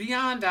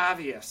beyond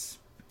obvious.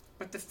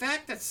 But the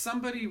fact that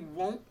somebody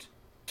won't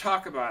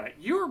talk about it,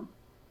 you're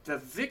the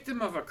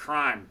victim of a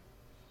crime,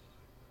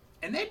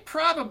 and they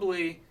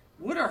probably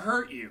would have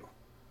hurt you.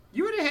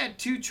 You would have had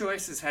two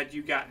choices had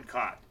you gotten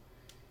caught.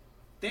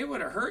 They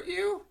would have hurt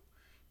you,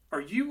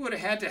 or you would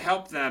have had to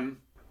help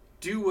them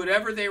do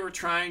whatever they were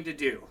trying to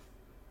do.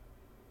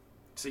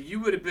 So you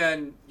would have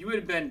been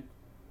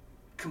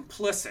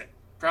complicit,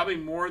 probably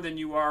more than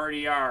you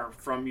already are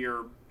from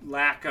your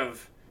lack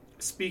of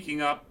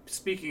speaking out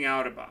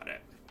about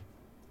it.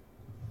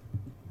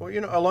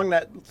 Well, along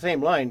that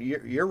same line,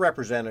 your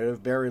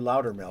representative, Barry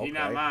Loudermilk, He's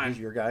not right? mine. He's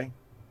your guy.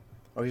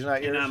 Oh, he's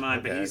not yours? He's not mine,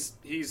 Okay. but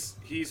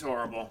he's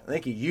horrible. I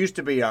think he used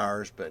to be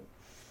ours, but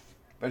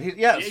he,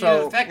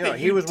 The fact that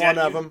he was one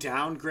of them.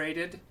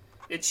 Downgraded.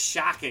 It's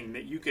shocking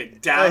that you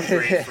could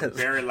downgrade from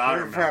Barry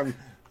Loudermilk.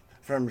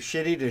 From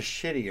shitty to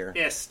shittier,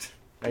 Ist.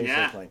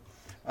 basically.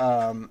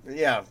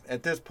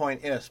 At this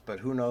point, but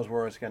who knows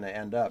where it's going to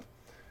end up.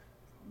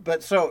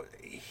 But so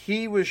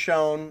he was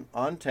shown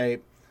on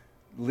tape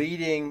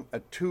leading a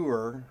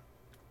tour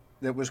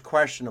that was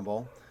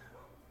questionable,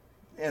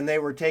 and they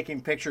were taking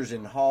pictures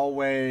in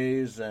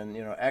hallways and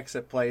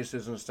exit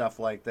places and stuff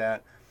like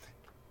that.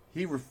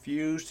 He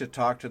refused to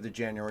talk to the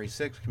January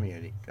 6th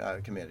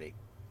committee.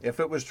 If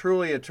it was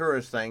truly a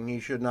tourist thing, he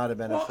should not have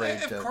been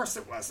afraid to. Of course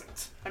it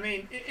wasn't. I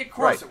mean, of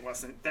course Right. it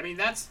wasn't. I mean,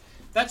 that's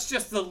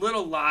just the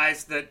little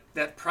lies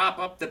that prop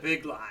up the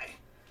big lie.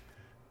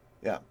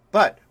 Yeah,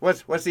 but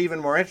what's even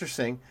more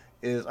interesting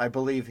is I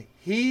believe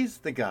he's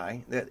the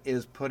guy that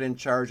is put in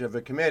charge of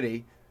a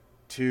committee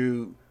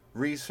to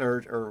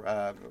research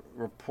or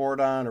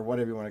report on, or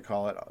whatever you want to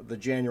call it, the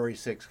January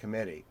 6th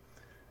committee.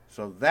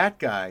 So that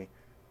guy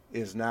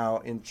is now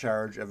in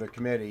charge of a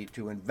committee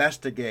to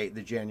investigate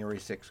the January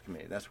 6th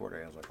committee. That's what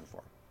I was looking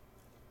for.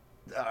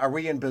 Are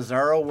we in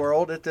bizarro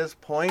world at this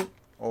point,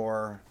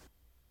 or?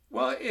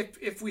 Well,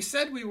 if we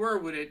said we were,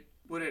 would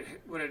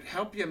it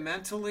help you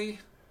mentally?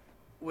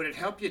 Would it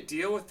help you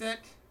deal with it?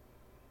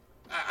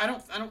 I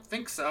don't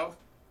think so.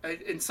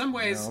 In some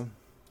ways, No.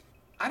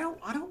 I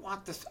don't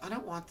want this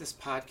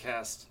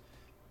podcast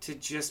to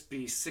just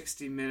be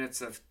 60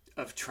 minutes of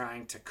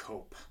trying to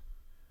cope.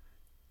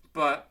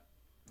 But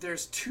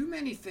there's too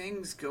many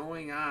things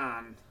going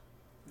on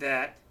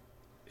that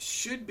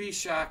should be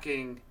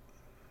shocking,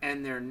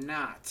 and they're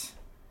not.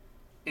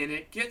 And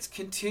it gets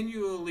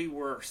continually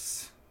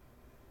worse.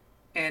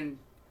 And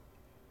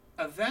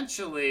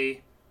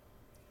eventually,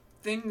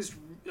 things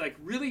like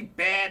really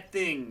bad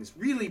things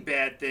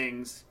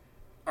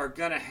are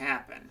going to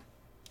happen.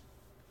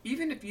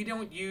 Even if you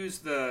don't use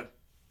the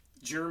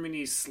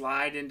Germany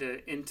slide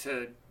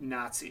into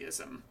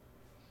Nazism.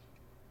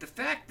 The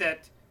fact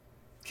that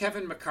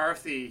Kevin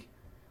McCarthy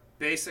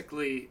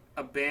basically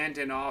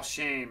abandoned all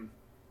shame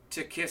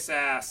to kiss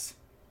ass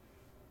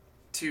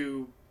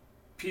to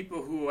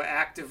people who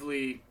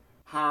actively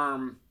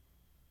harm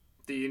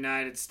the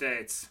United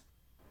States.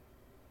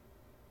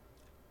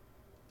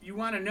 You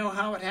want to know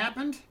how it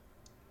happened?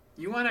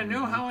 You want to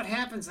know how it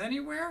happens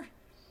anywhere?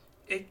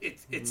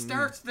 It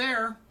starts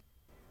there,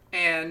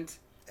 and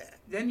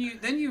then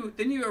you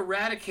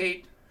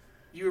eradicate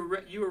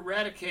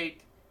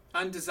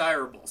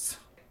undesirables.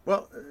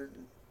 Well,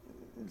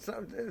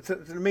 so,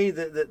 to me,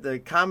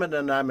 the common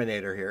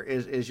denominator here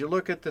is you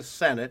look at the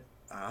Senate.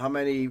 How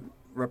many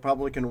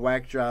Republican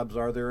whack jobs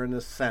are there in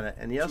the Senate?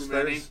 And yes,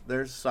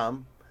 there's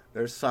some.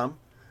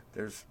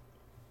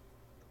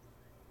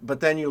 But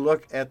then you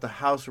look at the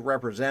House of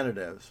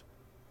Representatives.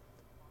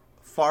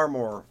 Far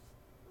more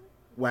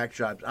whack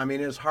jobs. I mean,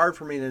 it's hard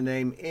for me to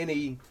name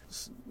any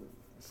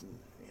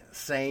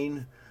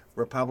sane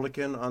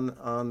Republican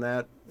on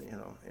that,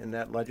 in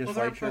that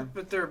legislature.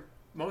 But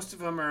most of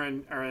them are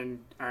in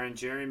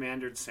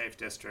gerrymandered safe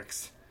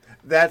districts.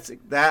 That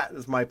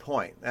is my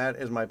point. That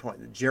is my point.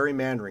 The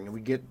gerrymandering, and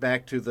we get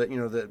back to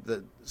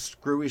the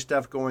screwy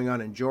stuff going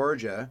on in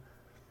Georgia.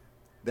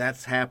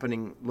 That's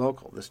happening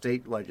local, the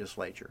state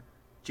legislature,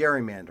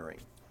 gerrymandering.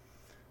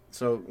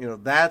 So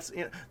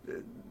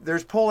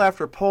there's poll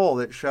after poll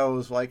that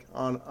shows, like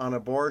on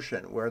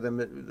abortion, where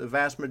the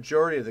vast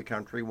majority of the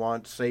country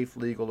wants safe,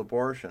 legal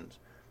abortions,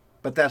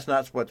 but that's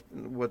not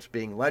what's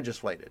being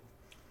legislated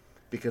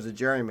because of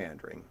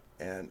gerrymandering.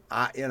 And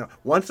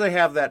once they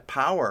have that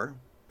power,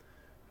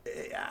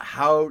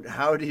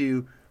 how do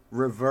you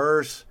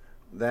reverse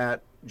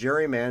that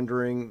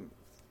gerrymandering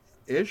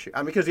issue? I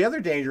mean, because the other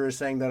dangerous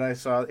thing that I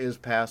saw is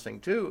passing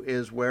too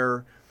is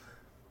where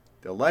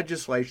the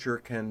legislature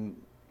can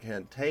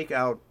take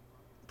out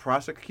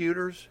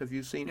prosecutors. Have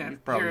you seen?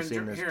 You've probably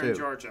seen this too. Here in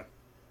Georgia.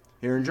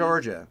 Here in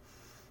Georgia,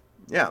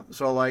 yeah.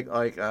 So like.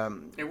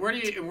 And where do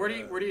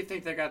you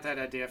think they got that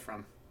idea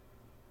from?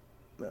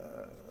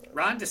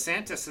 Ron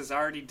DeSantis has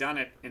already done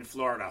it in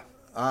Florida.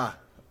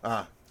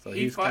 So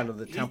he's kind of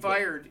the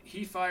template.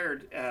 He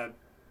fired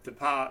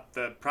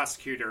the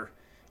prosecutor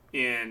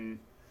in,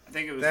 I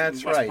think it was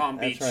That's in West right. Palm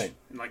Beach, That's right.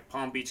 in like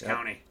Palm Beach Yep.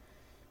 County.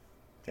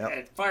 Yep.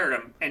 And fired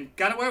him and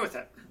got away with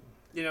it.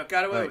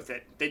 Got away Right. with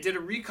it. They did a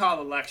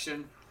recall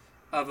election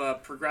of a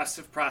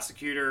progressive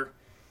prosecutor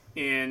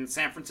in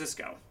San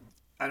Francisco.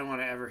 I don't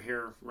want to ever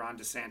hear Ron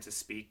DeSantis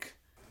speak,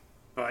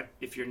 but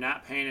if you're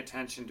not paying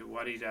attention to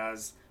what he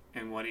does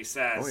and what he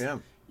says,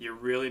 you're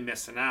really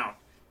missing out,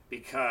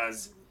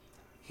 because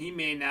he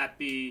may not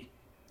be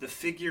the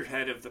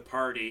figurehead of the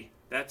party.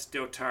 That's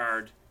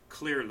Dotard,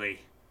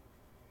 clearly.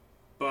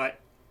 But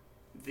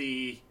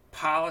the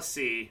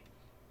policy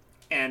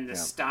and the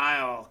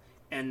style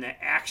and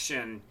the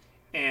action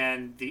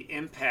and the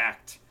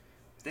impact,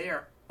 they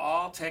are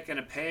all taking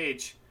a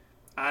page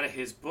out of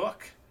his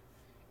book.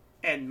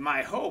 And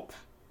my hope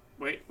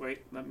wait.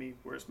 Let me.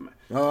 Where's my?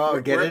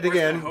 Oh, get it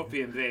again. Where's my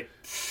Hopium vape?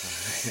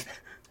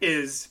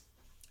 Is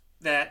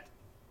that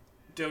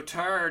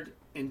Dotard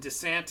and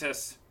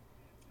DeSantis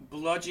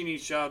bludgeon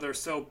each other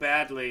so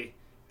badly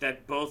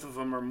that both of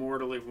them are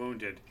mortally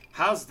wounded?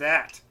 How's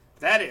that?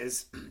 That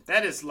is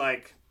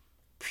like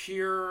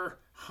pure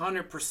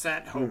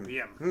 100%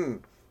 hopium.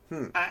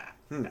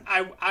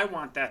 I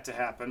want that to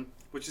happen,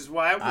 which is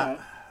why I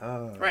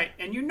won't. Right,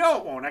 and you know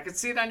it won't. I can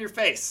see it on your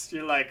face.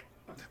 You're like,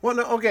 well,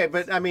 no, okay,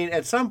 but I mean,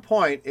 at some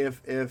point,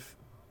 if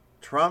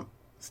Trump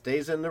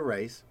stays in the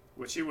race,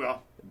 which he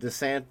will.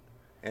 DeSantis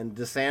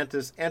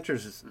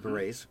enters the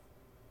race,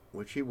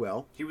 which he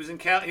will. He was in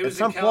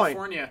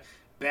California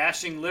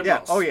bashing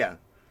liberals. Yeah.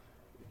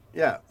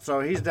 Yeah.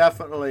 So he's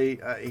definitely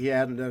he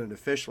hasn't done it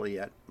officially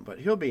yet, but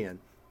he'll be in.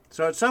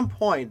 So at some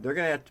point they're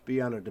going to have to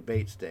be on a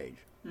debate stage.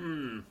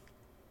 And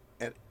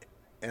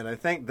I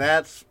think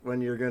that's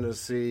when you're going to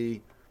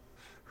see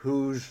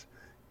who's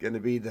going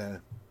to be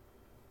the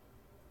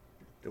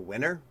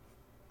winner.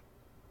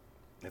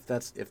 If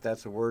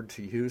that's a word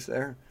to use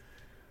there.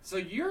 So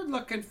you're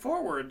looking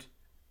forward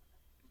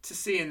to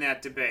seeing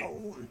that debate.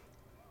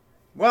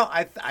 Well,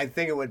 I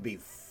think it would be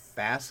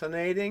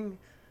fascinating,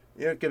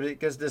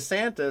 because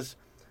DeSantis,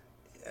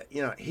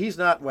 he's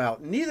not, well,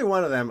 neither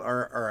one of them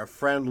are a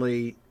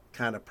friendly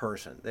kind of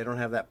person. They don't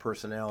have that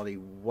personality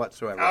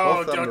whatsoever.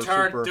 Oh,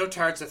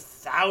 Dotard's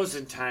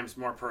 1,000 times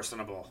more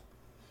personable.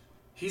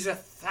 He's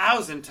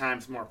 1,000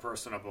 times more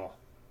personable.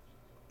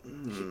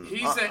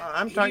 He's a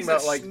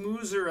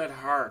schmoozer at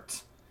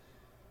heart.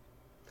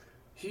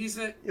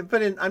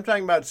 I'm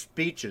talking about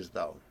speeches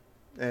though,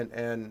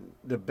 and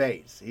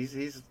debates.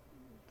 He's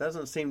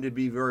doesn't seem to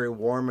be very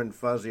warm and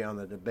fuzzy on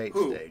the debate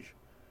stage.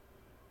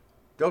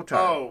 Dotard.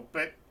 Oh,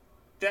 but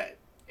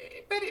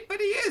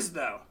he is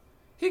though.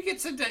 He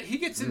gets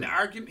into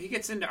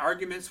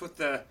arguments with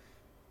the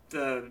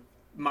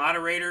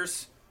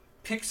moderators,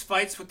 picks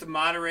fights with the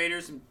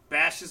moderators, and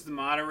bashes the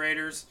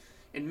moderators,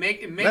 and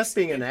makes. That's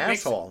being an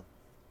asshole.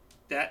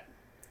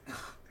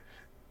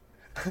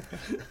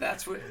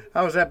 That's what.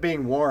 How is that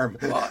being warm?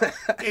 Well,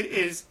 it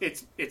is.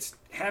 It's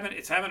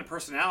having a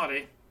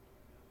personality.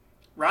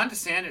 Ron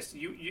DeSantis,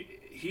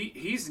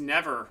 he's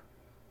never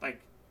like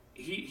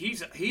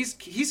he's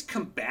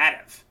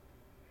combative.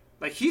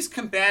 Like he's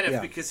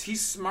combative because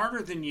he's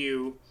smarter than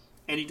you,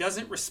 and he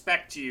doesn't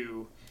respect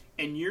you,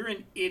 and you're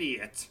an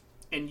idiot,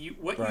 and you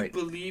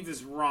believe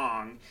is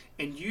wrong,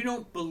 and you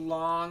don't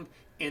belong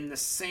in the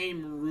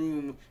same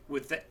room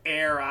with the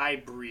air I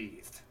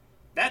breathe.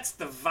 That's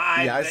the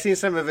vibe. Yeah, I've seen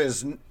some of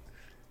his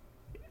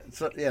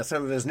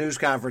news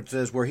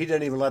conferences where he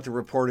didn't even let the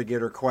reporter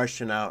get her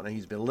question out, and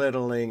he's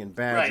belittling and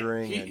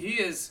badgering. Right.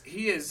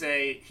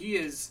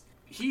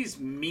 He's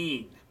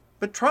mean.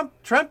 But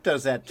Trump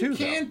does that too.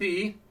 He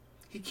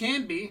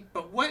can be,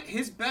 but what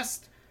his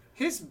best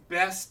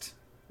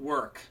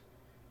work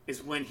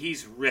is when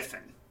he's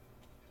riffing.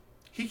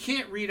 He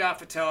can't read off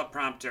a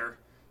teleprompter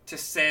to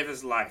save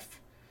his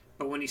life,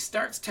 but when he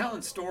starts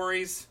telling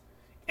stories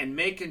and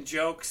making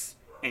jokes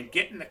and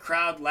getting the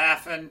crowd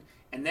laughing,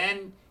 and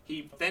then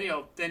he'll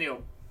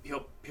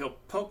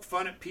poke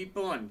fun at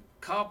people and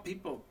call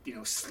people,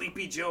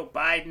 Sleepy Joe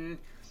Biden.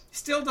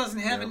 Still doesn't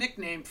have a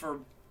nickname for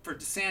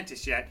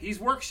DeSantis yet. He's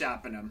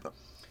workshopping him.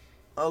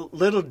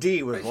 Little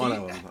D was one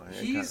of them.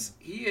 He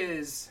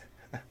is.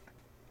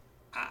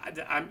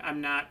 I'm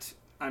not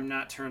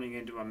turning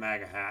into a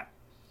MAGA hat,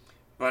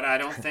 but I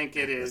don't think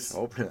it is.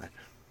 Open it.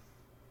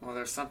 Well,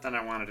 there's something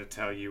I wanted to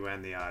tell you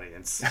and the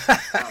audience.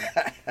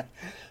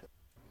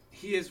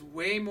 He is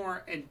way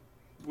more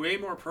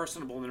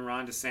personable than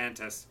Ron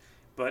DeSantis,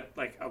 but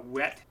like a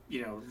wet,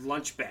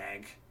 lunch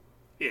bag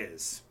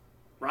is.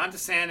 Ron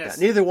DeSantis.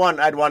 Yeah, neither one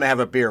I'd want to have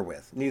a beer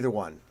with. Neither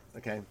one.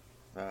 Okay.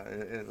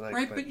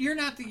 But you're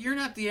not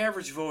the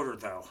average voter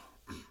though.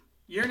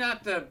 You're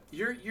a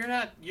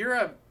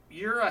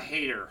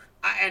hater.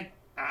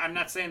 I'm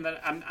not saying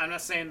that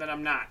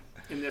I'm not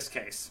in this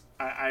case.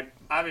 I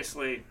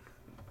obviously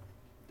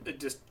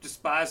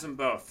despise them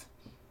both.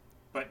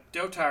 But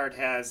Dotard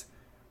has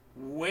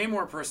way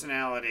more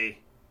personality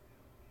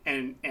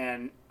and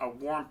a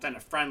warmth and a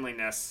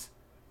friendliness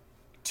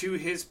to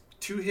his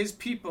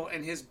people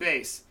and his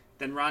base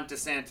than Ron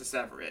DeSantis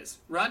ever is.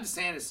 Ron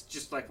DeSantis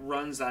just like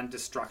runs on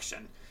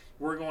destruction.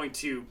 We're gonna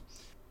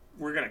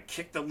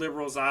kick the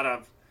liberals out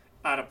of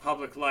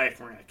public life.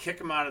 We're gonna kick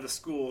them out of the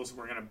schools.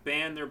 We're gonna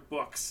ban their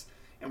books,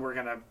 and we're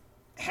gonna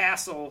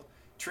hassle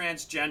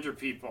transgender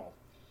people,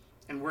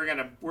 and we're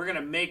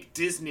gonna make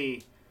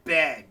Disney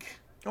beg.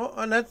 Oh,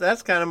 and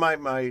that's kind of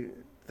my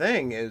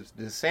thing is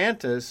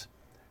DeSantis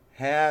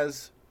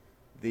has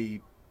the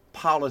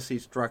policy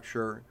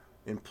structure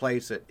in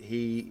place that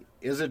he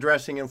is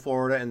addressing in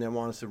Florida and then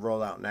wants to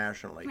roll out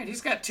nationally. Man,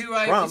 he's got two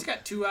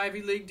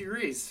Ivy League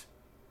degrees,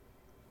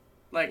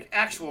 like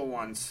actual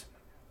ones,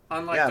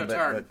 unlike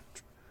Dotard. But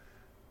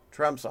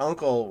Trump's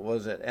uncle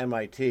was at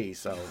MIT,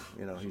 so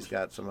he's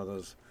got some of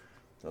those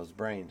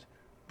brains.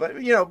 But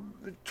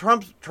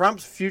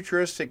Trump's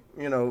futuristic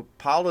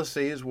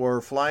policies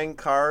were flying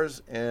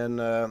cars and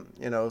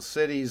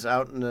cities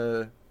out in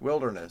the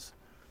wilderness.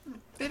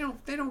 They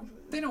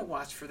don't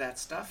watch for that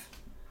stuff.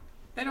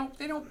 They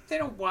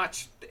don't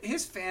watch.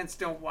 His fans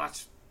don't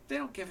watch. They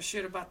don't give a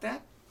shit about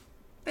that.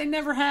 They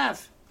never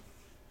have.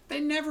 They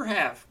never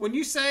have. When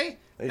you say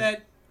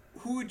that,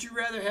 who would you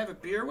rather have a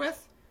beer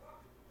with?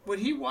 When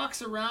he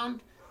walks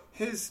around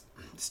his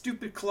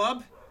stupid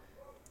club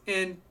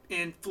in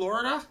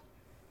Florida,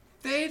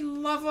 they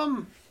love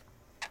him.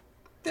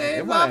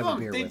 They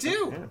love him. They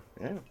do.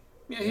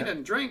 Yeah, he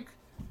doesn't drink,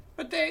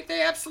 but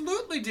they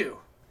absolutely do.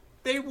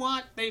 They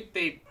want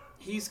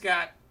he's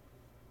got,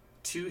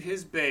 to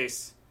his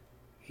base,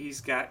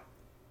 he's got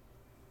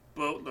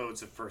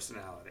boatloads of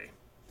personality.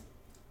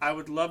 I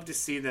would love to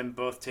see them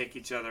both take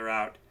each other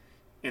out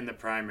in the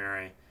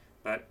primary,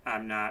 but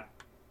I'm not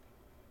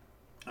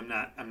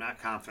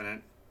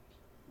confident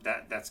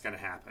that that's going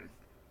to happen.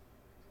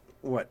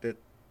 What, that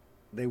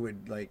they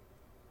would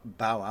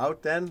bow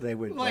out then? They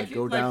would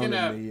go down in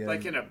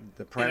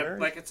the primary?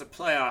 Like it's a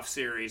playoff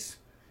series.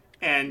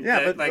 And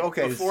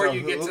okay, before so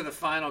you get to the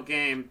final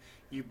game,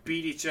 you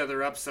beat each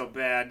other up so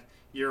bad,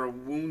 you're a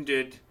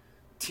wounded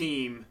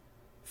team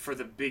for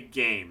the big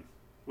game,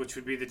 which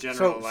would be the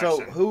general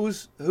election.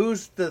 So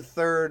who's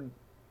the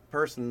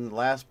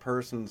last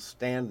person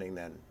standing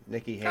then?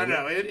 Nikki Haley? I don't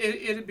know.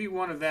 It'd be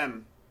one of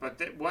them, but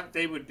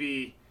they would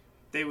be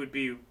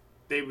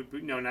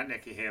no, not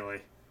Nikki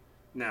Haley.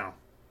 No.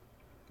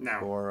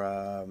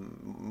 Or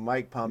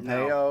Mike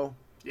Pompeo.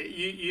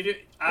 No.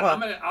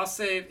 I'll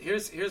say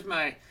here's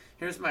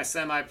my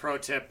semi-pro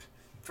tip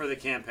for the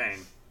campaign.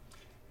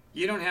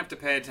 You don't have to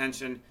pay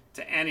attention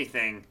to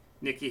anything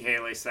Nikki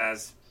Haley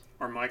says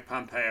or Mike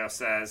Pompeo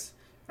says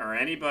or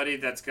anybody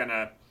that's going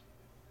to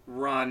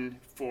run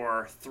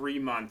for 3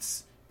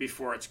 months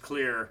before it's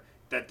clear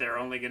that they're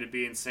only going to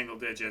be in single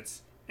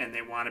digits and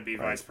they want to be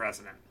vice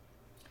president.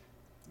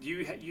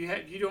 You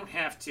don't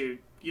have to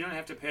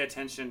pay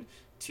attention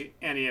to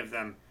any of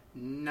them.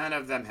 None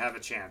of them have a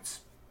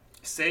chance.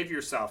 Save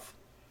yourself.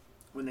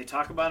 When they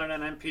talk about it on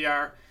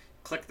NPR,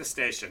 click the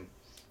station.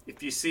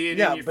 If you see it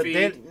in your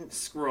feed,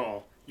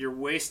 scroll. You're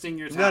wasting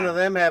your time. None of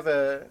them have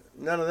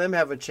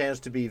a chance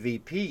to be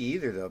VP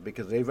either, though,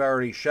 because they've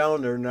already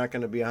shown they're not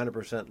going to be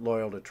 100%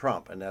 loyal to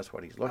Trump, and that's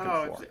what he's looking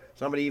for.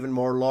 Somebody even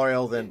more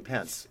loyal than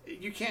Pence.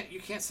 You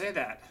can't say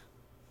that.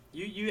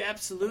 You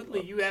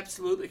absolutely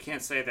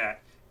can't say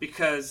that,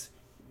 because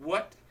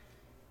what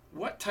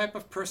type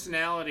of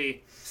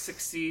personality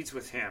succeeds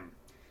with him?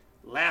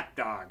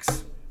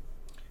 Lapdogs.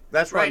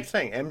 That's what I'm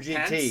saying.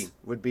 MGT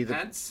would be the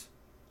Pence,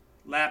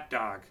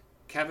 lapdog.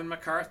 Kevin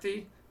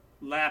McCarthy,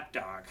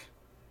 lapdog.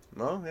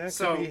 Well, yeah,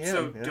 so could be him.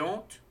 So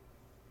don't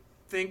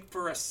think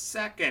for a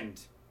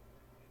second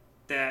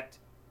that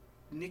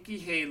Nikki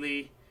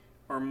Haley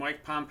or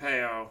Mike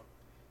Pompeo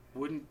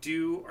wouldn't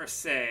do or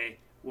say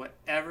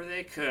whatever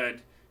they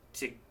could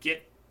to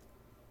get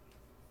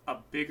a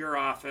bigger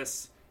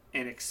office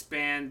and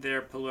expand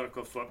their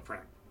political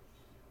footprint.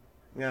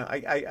 Yeah,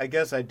 I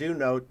guess I do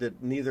note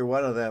that neither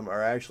one of them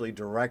are actually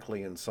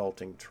directly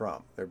insulting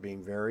Trump. They're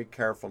being very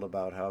careful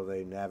about how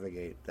they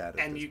navigate that.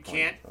 And you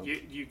can't,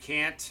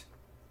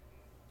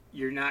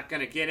 you're not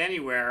going to get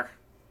anywhere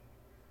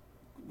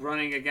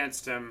running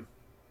against him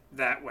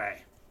that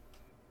way.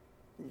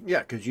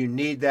 Yeah, because you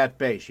need that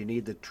base. You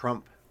need the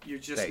Trump You're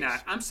just base.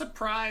 not. I'm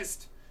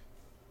surprised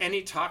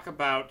any talk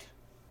about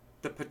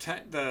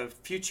the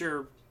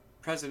future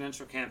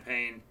presidential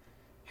campaign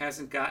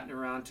hasn't gotten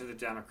around to the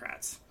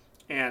Democrats.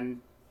 And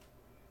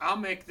I'll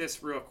make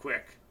this real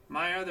quick.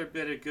 My other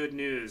bit of good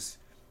news,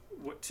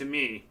 to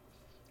me,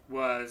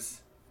 was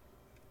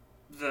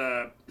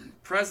the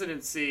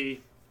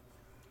presidency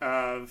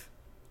of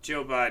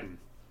Joe Biden.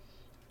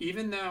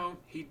 Even though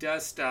he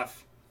does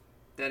stuff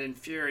that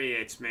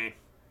infuriates me,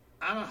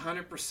 I'm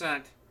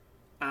 100%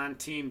 on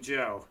Team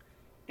Joe.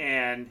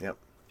 And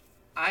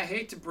I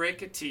hate to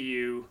break it to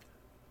you,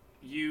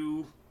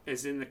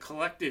 as in the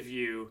collective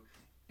you,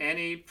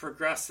 any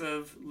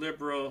progressive,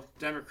 liberal,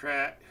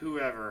 Democrat,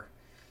 whoever,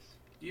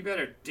 you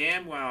better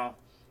damn well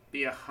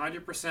be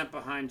 100%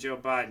 behind Joe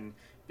Biden,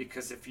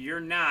 because if you're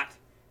not,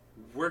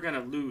 we're going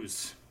to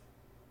lose.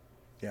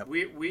 Yep.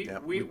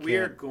 We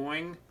are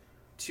going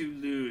to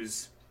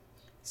lose.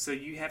 So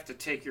you have to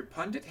take your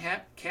pundit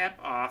cap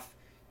off,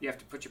 you have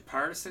to put your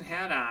partisan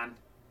hat on,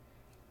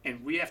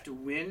 and we have to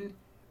win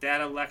that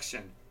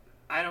election.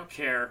 I don't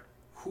care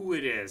who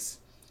it is.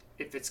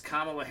 If it's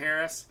Kamala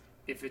Harris,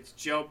 if it's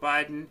Joe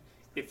Biden,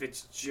 if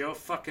it's Joe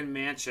fucking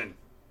Manchin,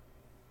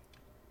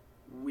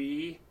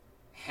 we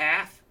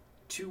have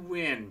to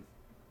win.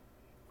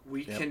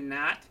 We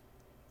cannot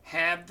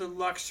have the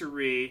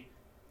luxury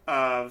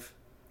of,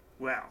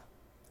 well,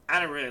 I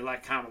don't really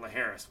like Kamala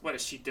Harris. What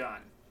has she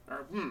done?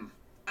 Or,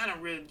 I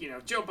don't really,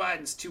 Joe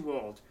Biden's too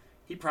old.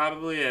 He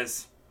probably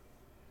is.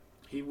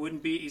 He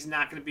wouldn't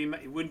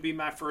be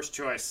my first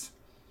choice.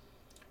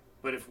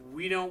 But if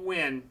we don't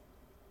win,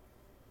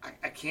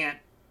 I can't.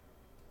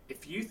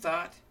 If you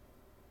thought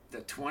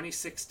the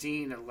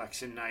 2016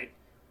 election night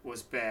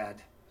was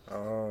bad,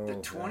 the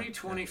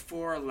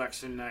 2024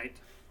 election night,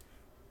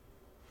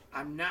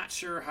 I'm not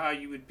sure how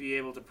you would be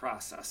able to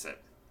process it.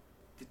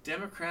 the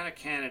Democratic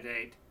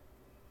candidate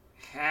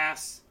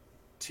has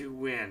to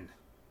win,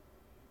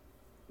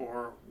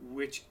 or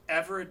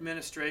whichever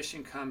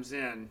administration comes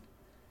in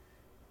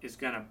is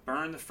going to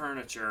burn the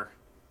furniture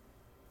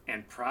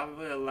and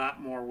probably a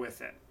lot more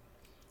with it.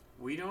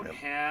 We don't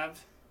have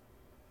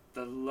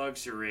the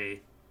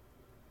luxury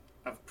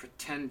of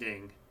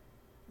pretending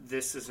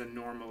this is a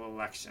normal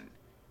election.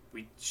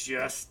 We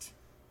just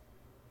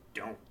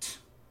don't.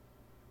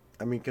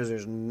 I mean, because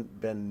there's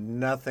been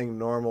nothing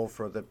normal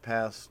for the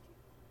past,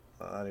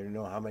 I don't even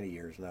know how many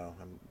years now.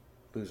 I'm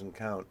losing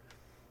count.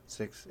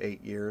 6,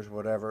 8 years,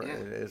 whatever. Yeah.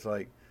 It's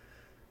like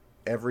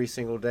every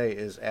single day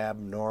is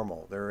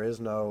abnormal. There is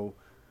no,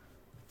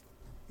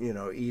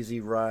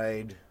 easy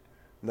ride,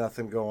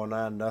 nothing going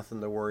on,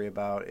 nothing to worry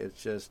about.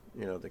 It's just,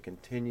 the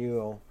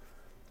continual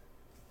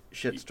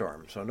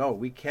shitstorm. So no,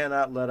 we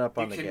cannot let up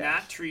on the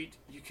gas.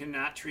 You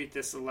cannot treat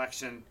this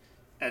election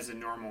as a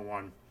normal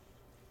one.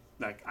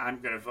 Like, I'm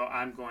going to vote.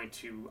 I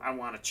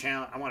want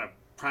a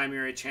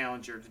primary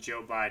challenger to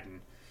Joe Biden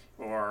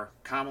or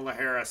Kamala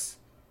Harris.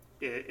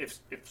 If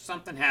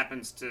something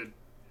happens to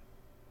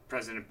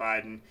President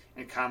Biden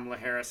and Kamala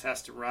Harris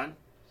has to run,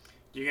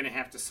 you're going to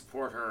have to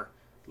support her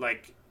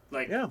like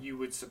you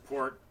would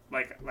support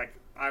like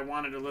I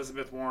wanted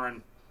Elizabeth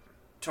Warren.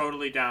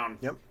 Totally down.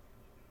 Yep.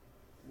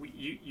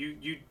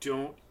 You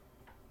don't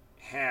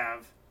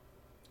have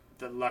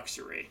the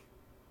luxury.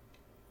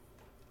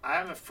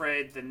 I'm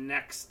afraid the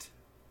next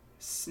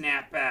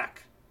snapback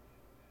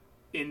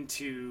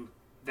into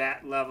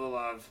that level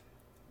of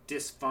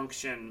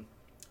dysfunction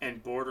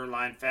and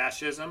borderline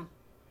fascism,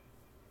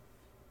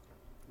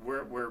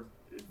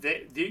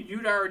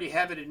 you'd already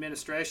have an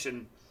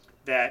administration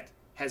that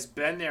has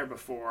been there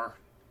before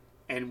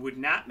and would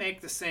not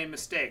make the same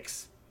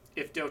mistakes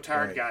if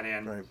Dotard got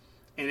in. Right.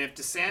 And if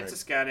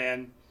DeSantis got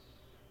in,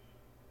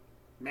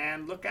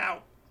 man, look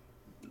out.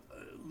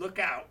 Look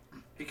out.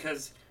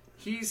 Because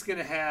he's going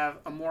to have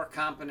a more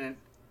competent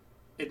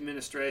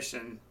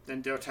administration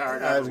than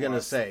Dotard I was going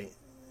to say,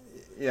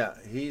 yeah,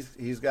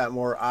 he's got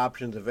more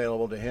options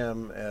available to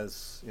him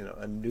as,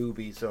 a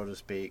newbie, so to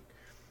speak,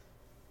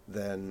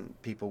 than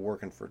people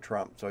working for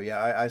Trump. So,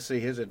 yeah, I see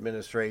his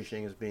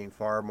administration as being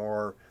far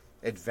more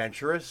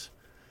adventurous,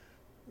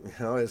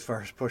 as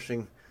far as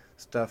pushing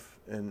stuff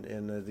in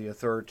the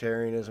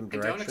authoritarianism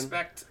direction.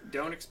 And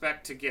don't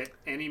expect to get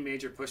any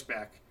major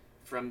pushback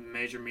from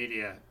major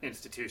media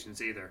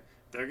institutions either.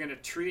 They're going to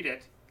treat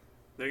it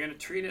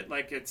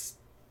like it's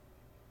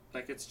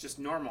just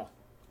normal.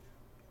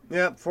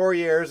 Yeah, 4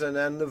 years, and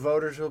then the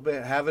voters will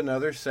have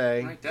another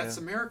say. Right, that's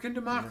American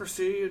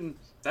democracy, and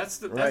that's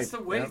the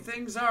way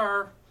things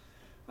are.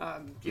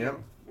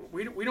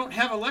 We don't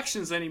have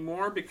elections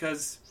anymore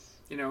because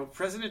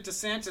President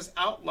DeSantis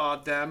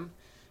outlawed them.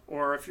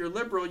 Or if you're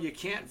liberal, you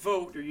can't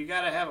vote, or you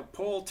got to have a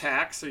poll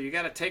tax, or you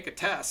got to take a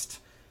test.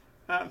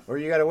 Or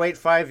you got to wait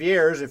 5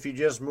 years if you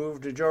just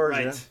moved to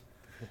Georgia.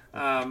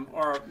 Right.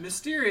 Or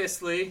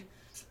mysteriously,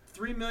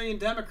 3 million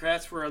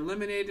Democrats were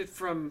eliminated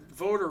from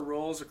voter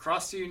rolls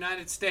across the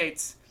United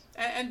States.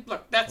 And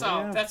look, that's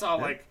all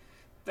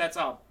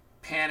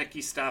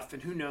panicky stuff,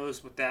 and who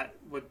knows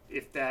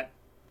if that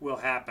will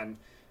happen.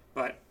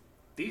 But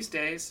these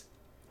days,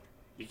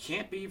 you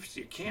can't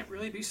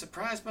really be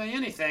surprised by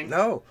anything.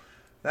 No.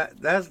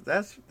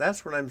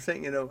 That's what I'm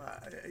saying.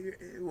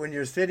 When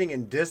you're sitting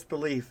in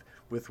disbelief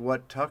with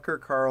what Tucker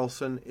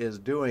Carlson is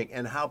doing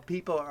and how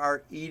people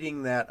are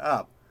eating that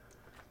up,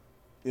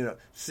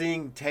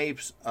 seeing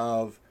tapes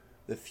of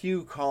the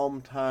few calm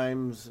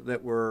times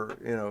that were,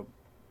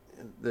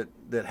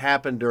 that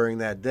happened during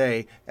that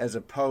day, as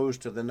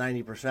opposed to the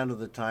 90% of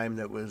the time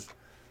that was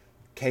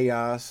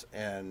chaos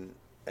and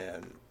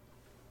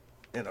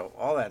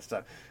all that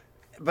stuff.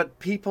 But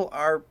people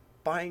are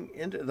buying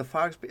into the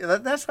Fox.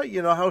 That's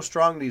how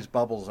strong these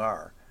bubbles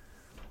are.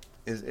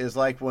 Is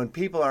like when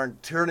people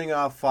aren't turning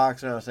off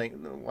Fox and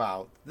saying,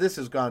 "Wow, this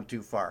has gone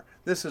too far.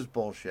 This is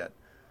bullshit."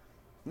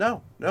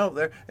 No,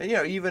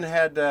 and even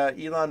had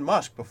Elon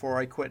Musk before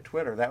I quit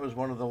Twitter. That was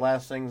one of the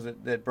last things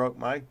that broke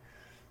my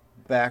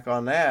back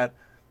on that.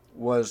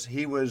 Was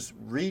he was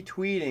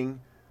retweeting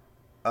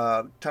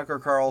Tucker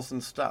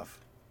Carlson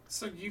stuff.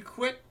 So you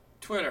quit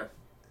Twitter.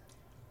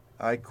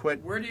 I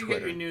quit. Where do you Twitter.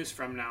 get your news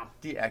from now?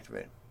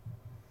 Deactivate.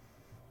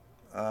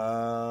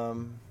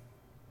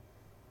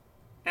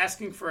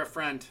 Asking for a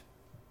friend.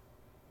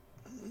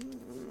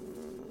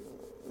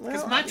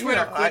 Because my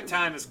Twitter quit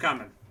time is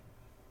coming.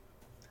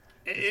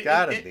 It's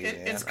gotta be.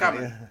 It's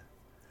coming.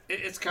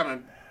 It's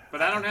coming.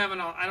 But I don't have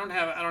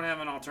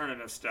an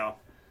alternative still.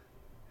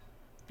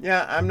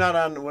 Yeah, I'm not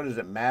on, what is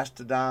it,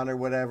 Mastodon or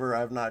whatever.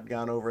 I've not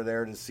gone over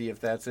there to see if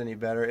that's any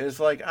better. It's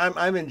like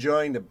I'm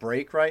enjoying the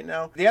break right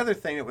now. The other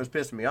thing that was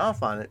pissing me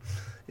off on it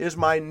is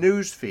my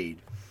news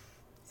feed.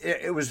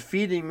 It was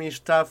feeding me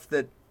stuff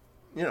that,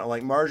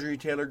 like Marjorie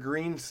Taylor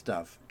Greene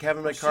stuff.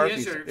 Kevin McCarthy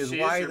is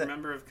your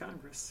member of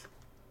Congress.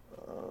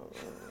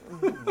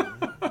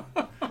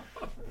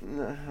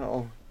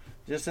 No,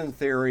 just in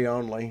theory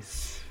only.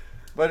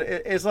 But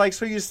it's like,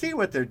 so you see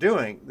what they're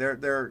doing.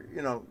 They're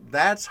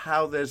that's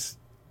how this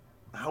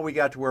how we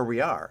got to where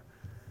we are.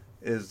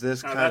 Is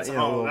this kind That's of, a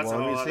whole, that's a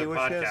let whole me see other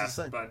what she has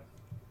to podcast. say. But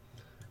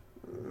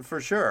For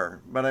sure.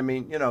 But I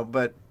mean,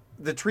 but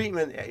the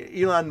treatment,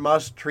 Elon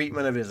Musk's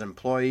treatment of his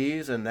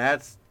employees, and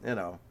that's,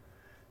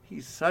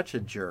 he's such a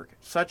jerk,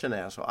 such an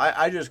asshole.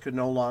 I just could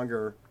no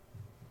longer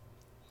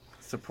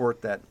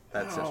support that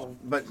system.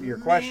 But your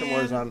question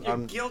was on you're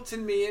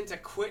guilting me into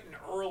quitting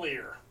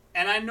earlier,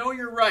 and I know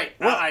you're right.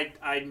 Well- I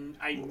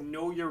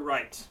know you're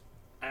right.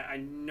 I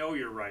know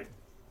you're right.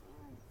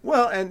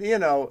 Well, and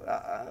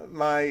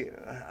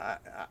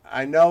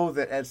I know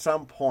that at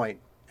some point,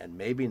 and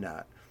maybe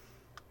not,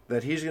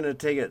 that he's going to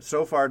take it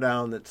so far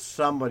down that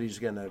somebody's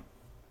going to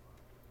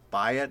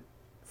buy it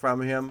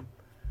from him.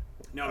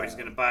 No, he's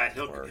going to buy it.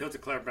 or- He'll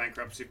declare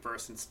bankruptcy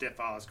first and stiff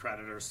all his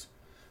creditors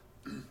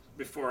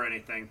before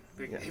anything.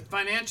 Yeah.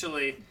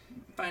 Financially,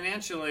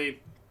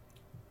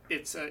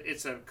 it's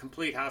a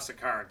complete house of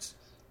cards.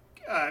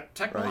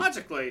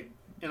 Technologically,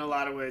 in a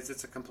lot of ways,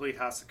 it's a complete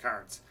house of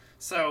cards.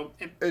 So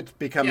It's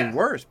becoming Yeah.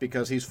 worse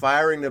because he's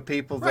firing the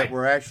people Right. that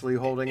were actually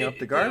holding up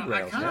the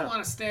guardrails. I kind of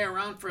want to stay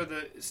around for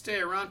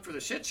the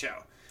shit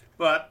show,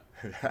 but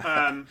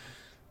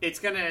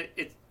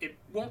it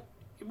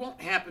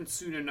won't happen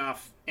soon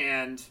enough.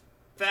 And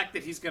the fact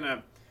that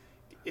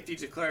if he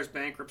declares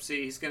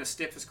bankruptcy, he's gonna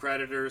stiff his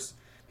creditors.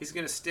 He's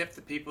gonna stiff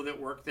the people that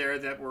work there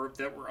that were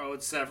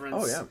owed severance.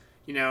 Oh,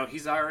 yeah.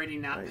 He's already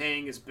not Right.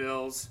 paying his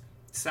bills.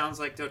 Sounds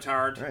like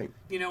Dotard. Right.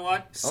 You know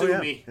what? Oh, Sue yeah.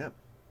 me. Yeah.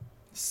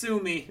 Sue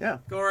me. Yeah.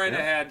 Go right Yeah.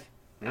 ahead.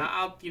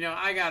 Yeah.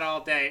 I got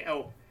all day.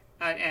 Oh,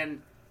 I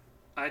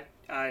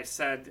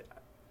said,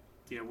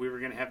 we were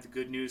going to have the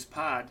good news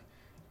pod,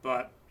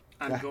 but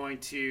I'm Yeah. going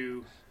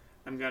to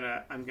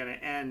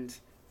end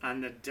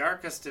on the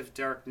darkest of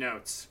dark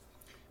notes.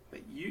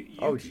 But you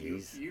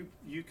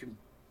can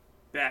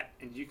bet,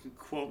 and you can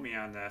quote me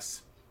on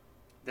this,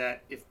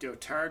 that if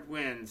Dotard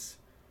wins,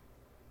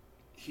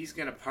 he's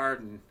going to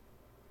pardon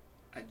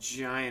a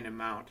giant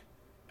amount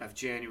of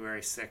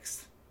January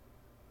 6th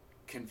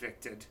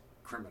convicted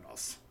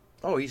criminals.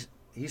 Oh,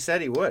 he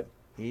said he would.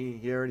 He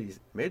already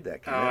made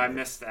that Oh, commitment. I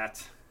missed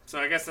that. So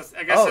I guess that's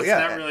yeah.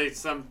 not really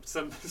some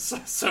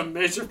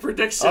major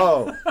prediction.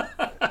 Oh,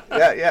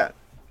 yeah.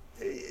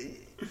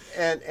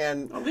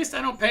 And At least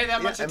I don't pay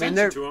that much I mean,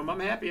 attention to him. I'm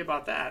happy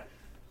about that.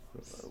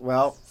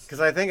 well, because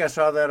I think I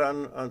saw that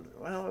on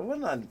it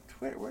wasn't on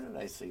Twitter. Where did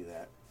I see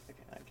that?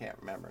 I can't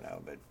remember now,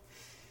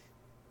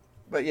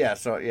 but yeah.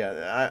 So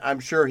yeah, I'm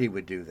sure he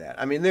would do that.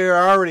 I mean, they're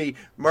already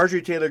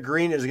Marjorie Taylor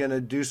Greene is going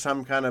to do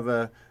some kind of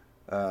a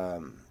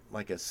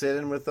like a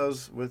sit-in with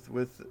those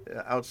with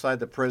outside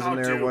the prison Oh,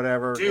 or do.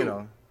 whatever.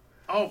 Do.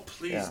 Oh,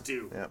 please Yeah,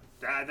 do.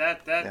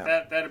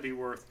 yeah. That'd be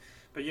worth.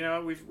 But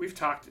we've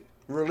talked.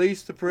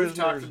 Release the prisoners.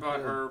 We've talked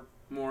about her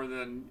more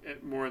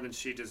than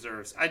she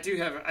deserves. I do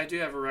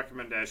have a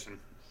recommendation.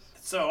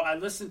 So I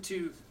listened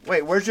to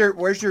Wait, where's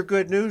your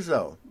good news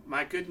though?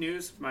 my good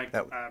news. My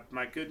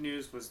good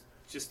news was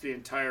just the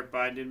entire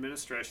Biden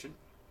administration,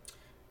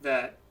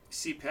 that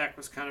CPAC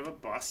was kind of a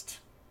bust,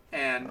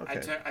 and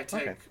Okay. I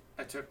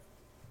took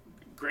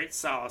great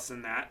solace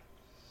in that,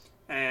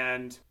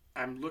 and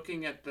I'm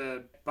looking at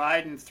the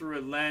Biden through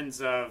a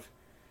lens of,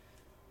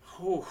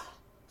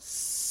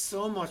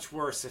 so much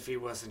worse if he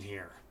wasn't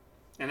here,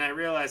 and I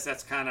realize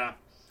that's kind of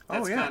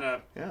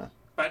Yeah.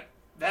 but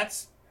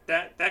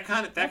that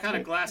kind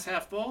of glass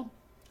half full.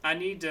 I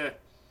need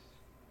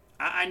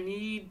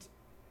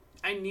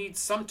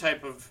some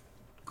type of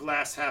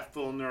glass half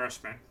full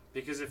nourishment,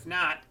 because if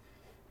not,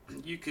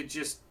 you could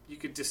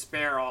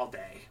despair all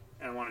day.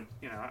 I want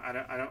to,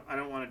 I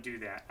don't want to do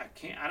that.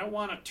 I don't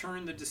want to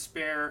turn the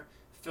despair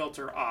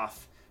filter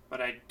off,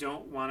 but I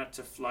don't want it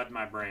to flood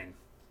my brain.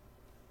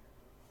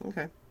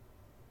 Okay.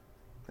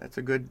 That's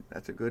a good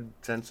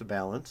sense of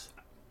balance,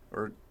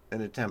 or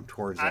an attempt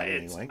towards that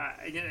anyway.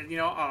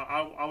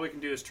 All we can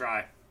do is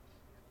try.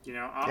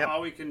 Yep.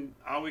 All we can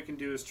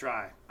do is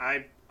try.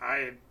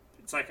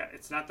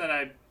 It's not that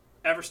I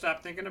ever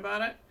stop thinking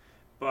about it,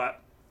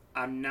 but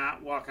I'm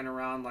not walking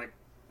around like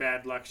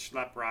bad luck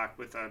schlep rock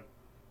with a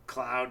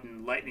cloud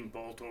and lightning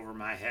bolt over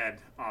my head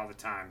all the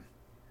time.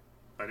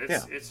 But it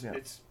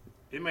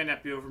might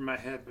not be over my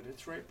head, but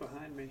it's right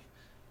behind me.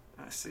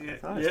 I see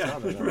it. I saw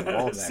that on the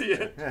wall I back see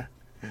there. it.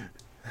 Yeah.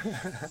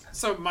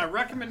 So my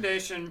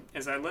recommendation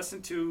is I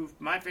listened to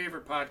my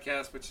favorite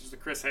podcast, which is the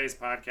Chris Hayes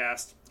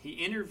podcast. He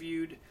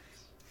interviewed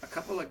a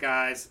couple of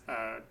guys,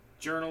 a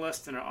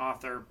journalist and an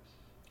author,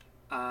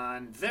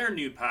 on their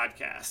new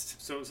podcast.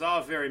 So it was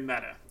all very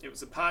meta. It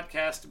was a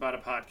podcast about a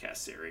podcast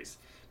series,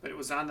 but it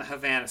was on the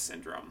Havana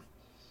Syndrome.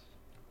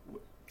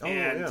 Oh,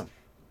 And yeah.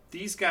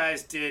 these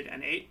guys did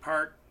an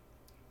 8-part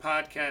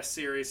podcast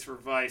series for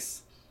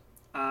Vice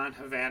on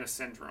Havana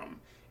Syndrome.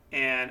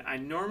 And I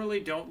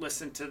normally don't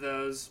listen to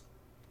those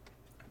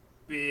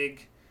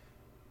big,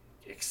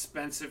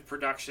 expensive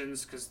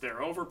productions because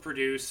they're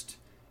overproduced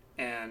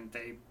and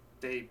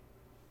they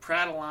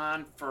prattle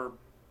on for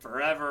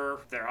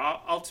forever. They're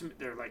all ultimate.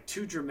 They're like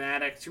too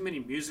dramatic, too many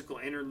musical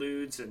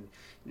interludes and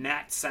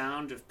nat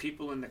sound of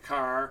people in the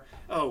car.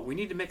 Oh, we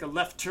need to make a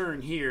left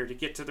turn here to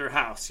get to their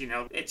house. You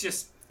know,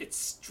 it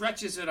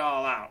stretches it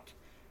all out.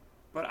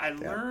 But I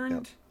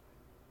learned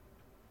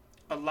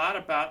a lot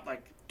about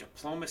like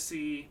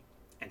diplomacy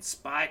and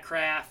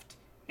spycraft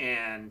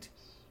and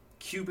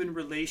Cuban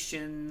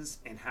relations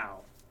and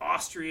how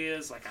Austria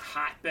is like a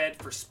hotbed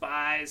for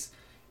spies.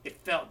 It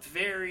felt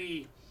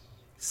very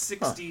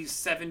 60s,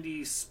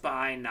 70s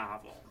spy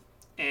novel.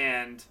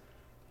 And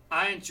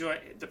I enjoyed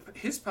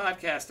his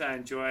podcast. I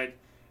enjoyed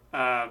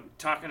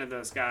talking to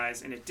those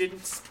guys, and it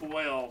didn't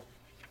spoil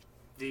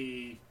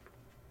the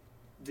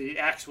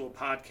actual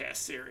podcast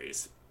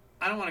series.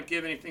 I don't want to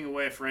give anything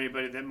away for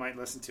anybody that might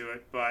listen to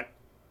it, but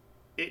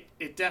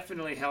it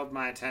definitely held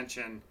my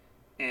attention,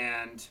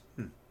 and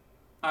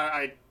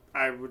I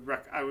would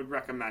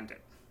recommend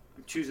it.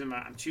 I'm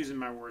choosing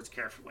my words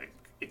carefully.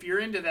 If you're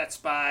into that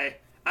spy,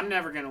 I'm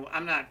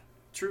not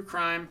true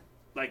crime,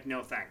 like,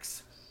 no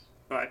thanks.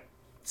 But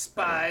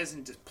spies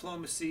and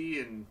diplomacy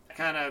and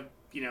kind of,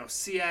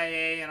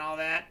 CIA and all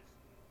that,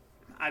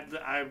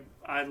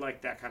 I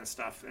like that kind of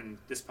stuff, and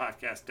this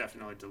podcast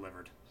definitely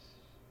delivered.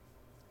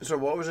 So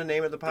what was the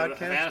name of the podcast?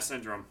 Havana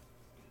Syndrome.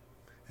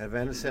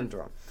 Havana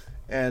Syndrome.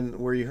 And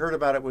where you heard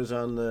about it was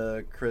on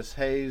the Chris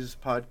Hayes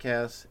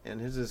podcast, and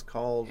his is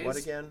called what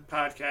again?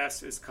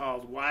 Podcast is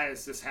called Why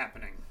Is This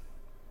Happening?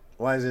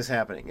 Why Is This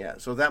Happening? Yeah.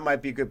 So that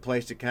might be a good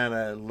place to kind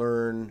of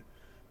learn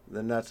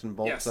the nuts and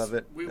bolts of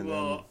it. We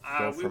will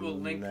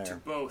link to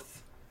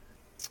both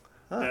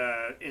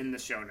in the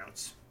show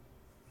notes.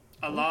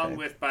 Along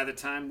with, by the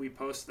time we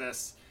post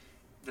this,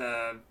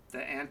 the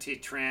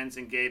anti-trans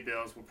and gay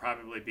bills will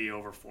probably be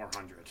over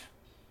 400.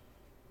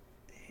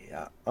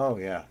 Yeah. Oh,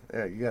 yeah.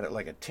 Yeah, you got it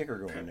like a ticker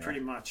going there. Pretty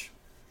much.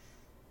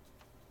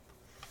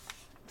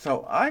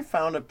 So I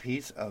found a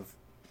piece of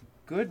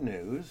good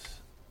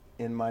news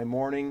in my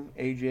morning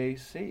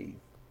AJC.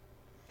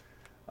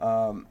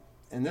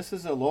 And this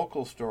is a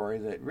local story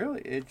that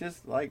really, it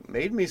just like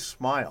made me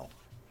smile.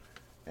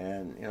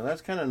 And,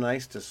 that's kind of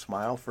nice to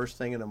smile first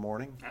thing in the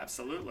morning.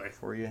 Absolutely.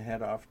 Before you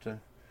head off to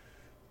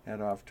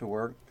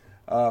work.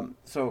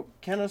 So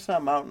Kennesaw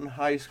Mountain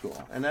High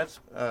School, and that's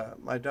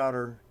my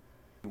daughter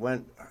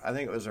went, I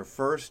think it was her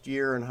first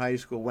year in high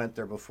school, went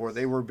there before.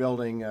 They were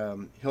building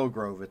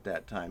Hillgrove at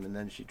that time, and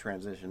then she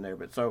transitioned there.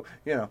 But so,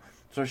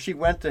 so she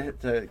went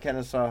to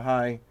Kennesaw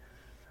High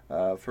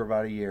for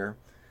about a year.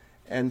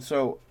 And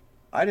so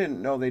I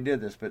didn't know they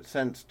did this, but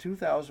since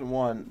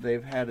 2001,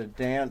 they've had a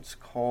dance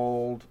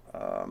called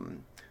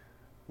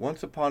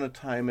Once Upon a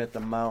Time at the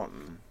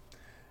Mountain.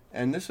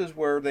 And this is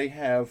where they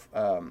have,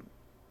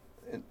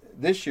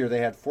 this year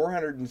they had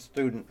 400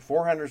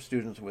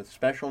 students with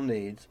special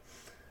needs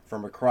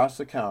from across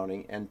the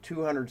county, and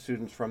 200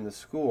 students from the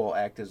school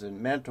act as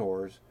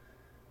mentors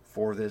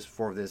for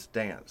this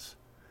dance.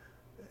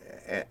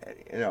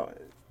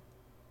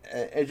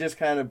 It just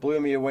kind of blew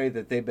me away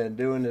that they've been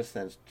doing this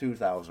since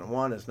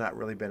 2001. It's not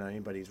really been on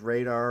anybody's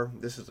radar.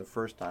 This is the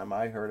first time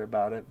I heard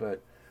about it,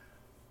 but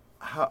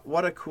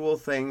what a cool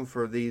thing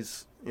for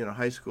these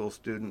high school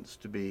students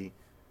to be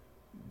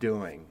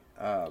doing.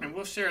 And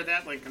we'll share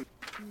that link.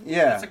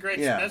 Yeah, that's a great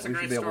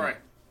story.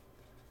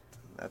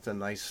 That's a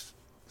nice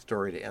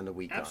story to end the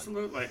week on.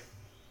 Absolutely.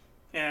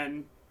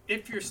 And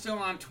if you're still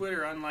on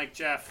Twitter, unlike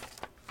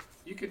Jeff,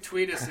 you could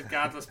tweet us at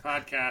Godless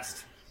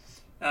Podcast.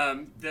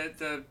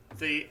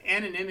 The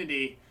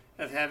anonymity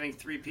of having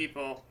 3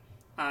 people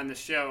on the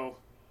show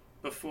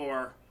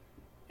before,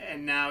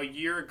 and now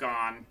you're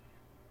gone,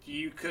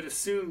 you could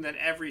assume that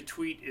every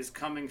tweet is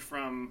coming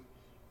from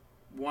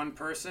one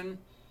person.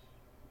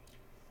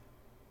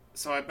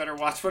 So I better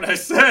watch what I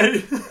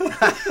say.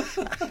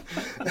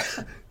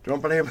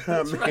 Don't blame it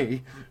on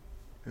me.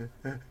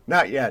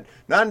 Not yet.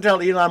 Not until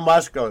Elon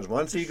Musk goes.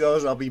 Once he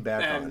goes, I'll be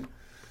back on.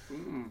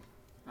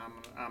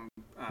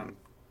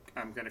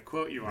 I'm going to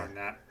quote you on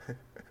that.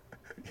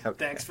 Okay.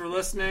 Thanks for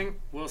listening.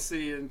 We'll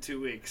see you in 2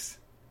 weeks.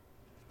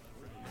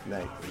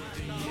 Night.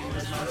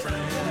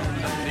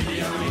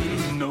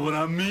 Know what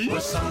I mean?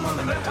 With someone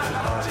at a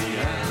party,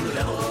 and the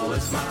devil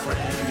is my friend.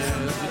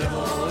 Yeah, the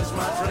devil is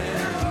my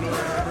friend.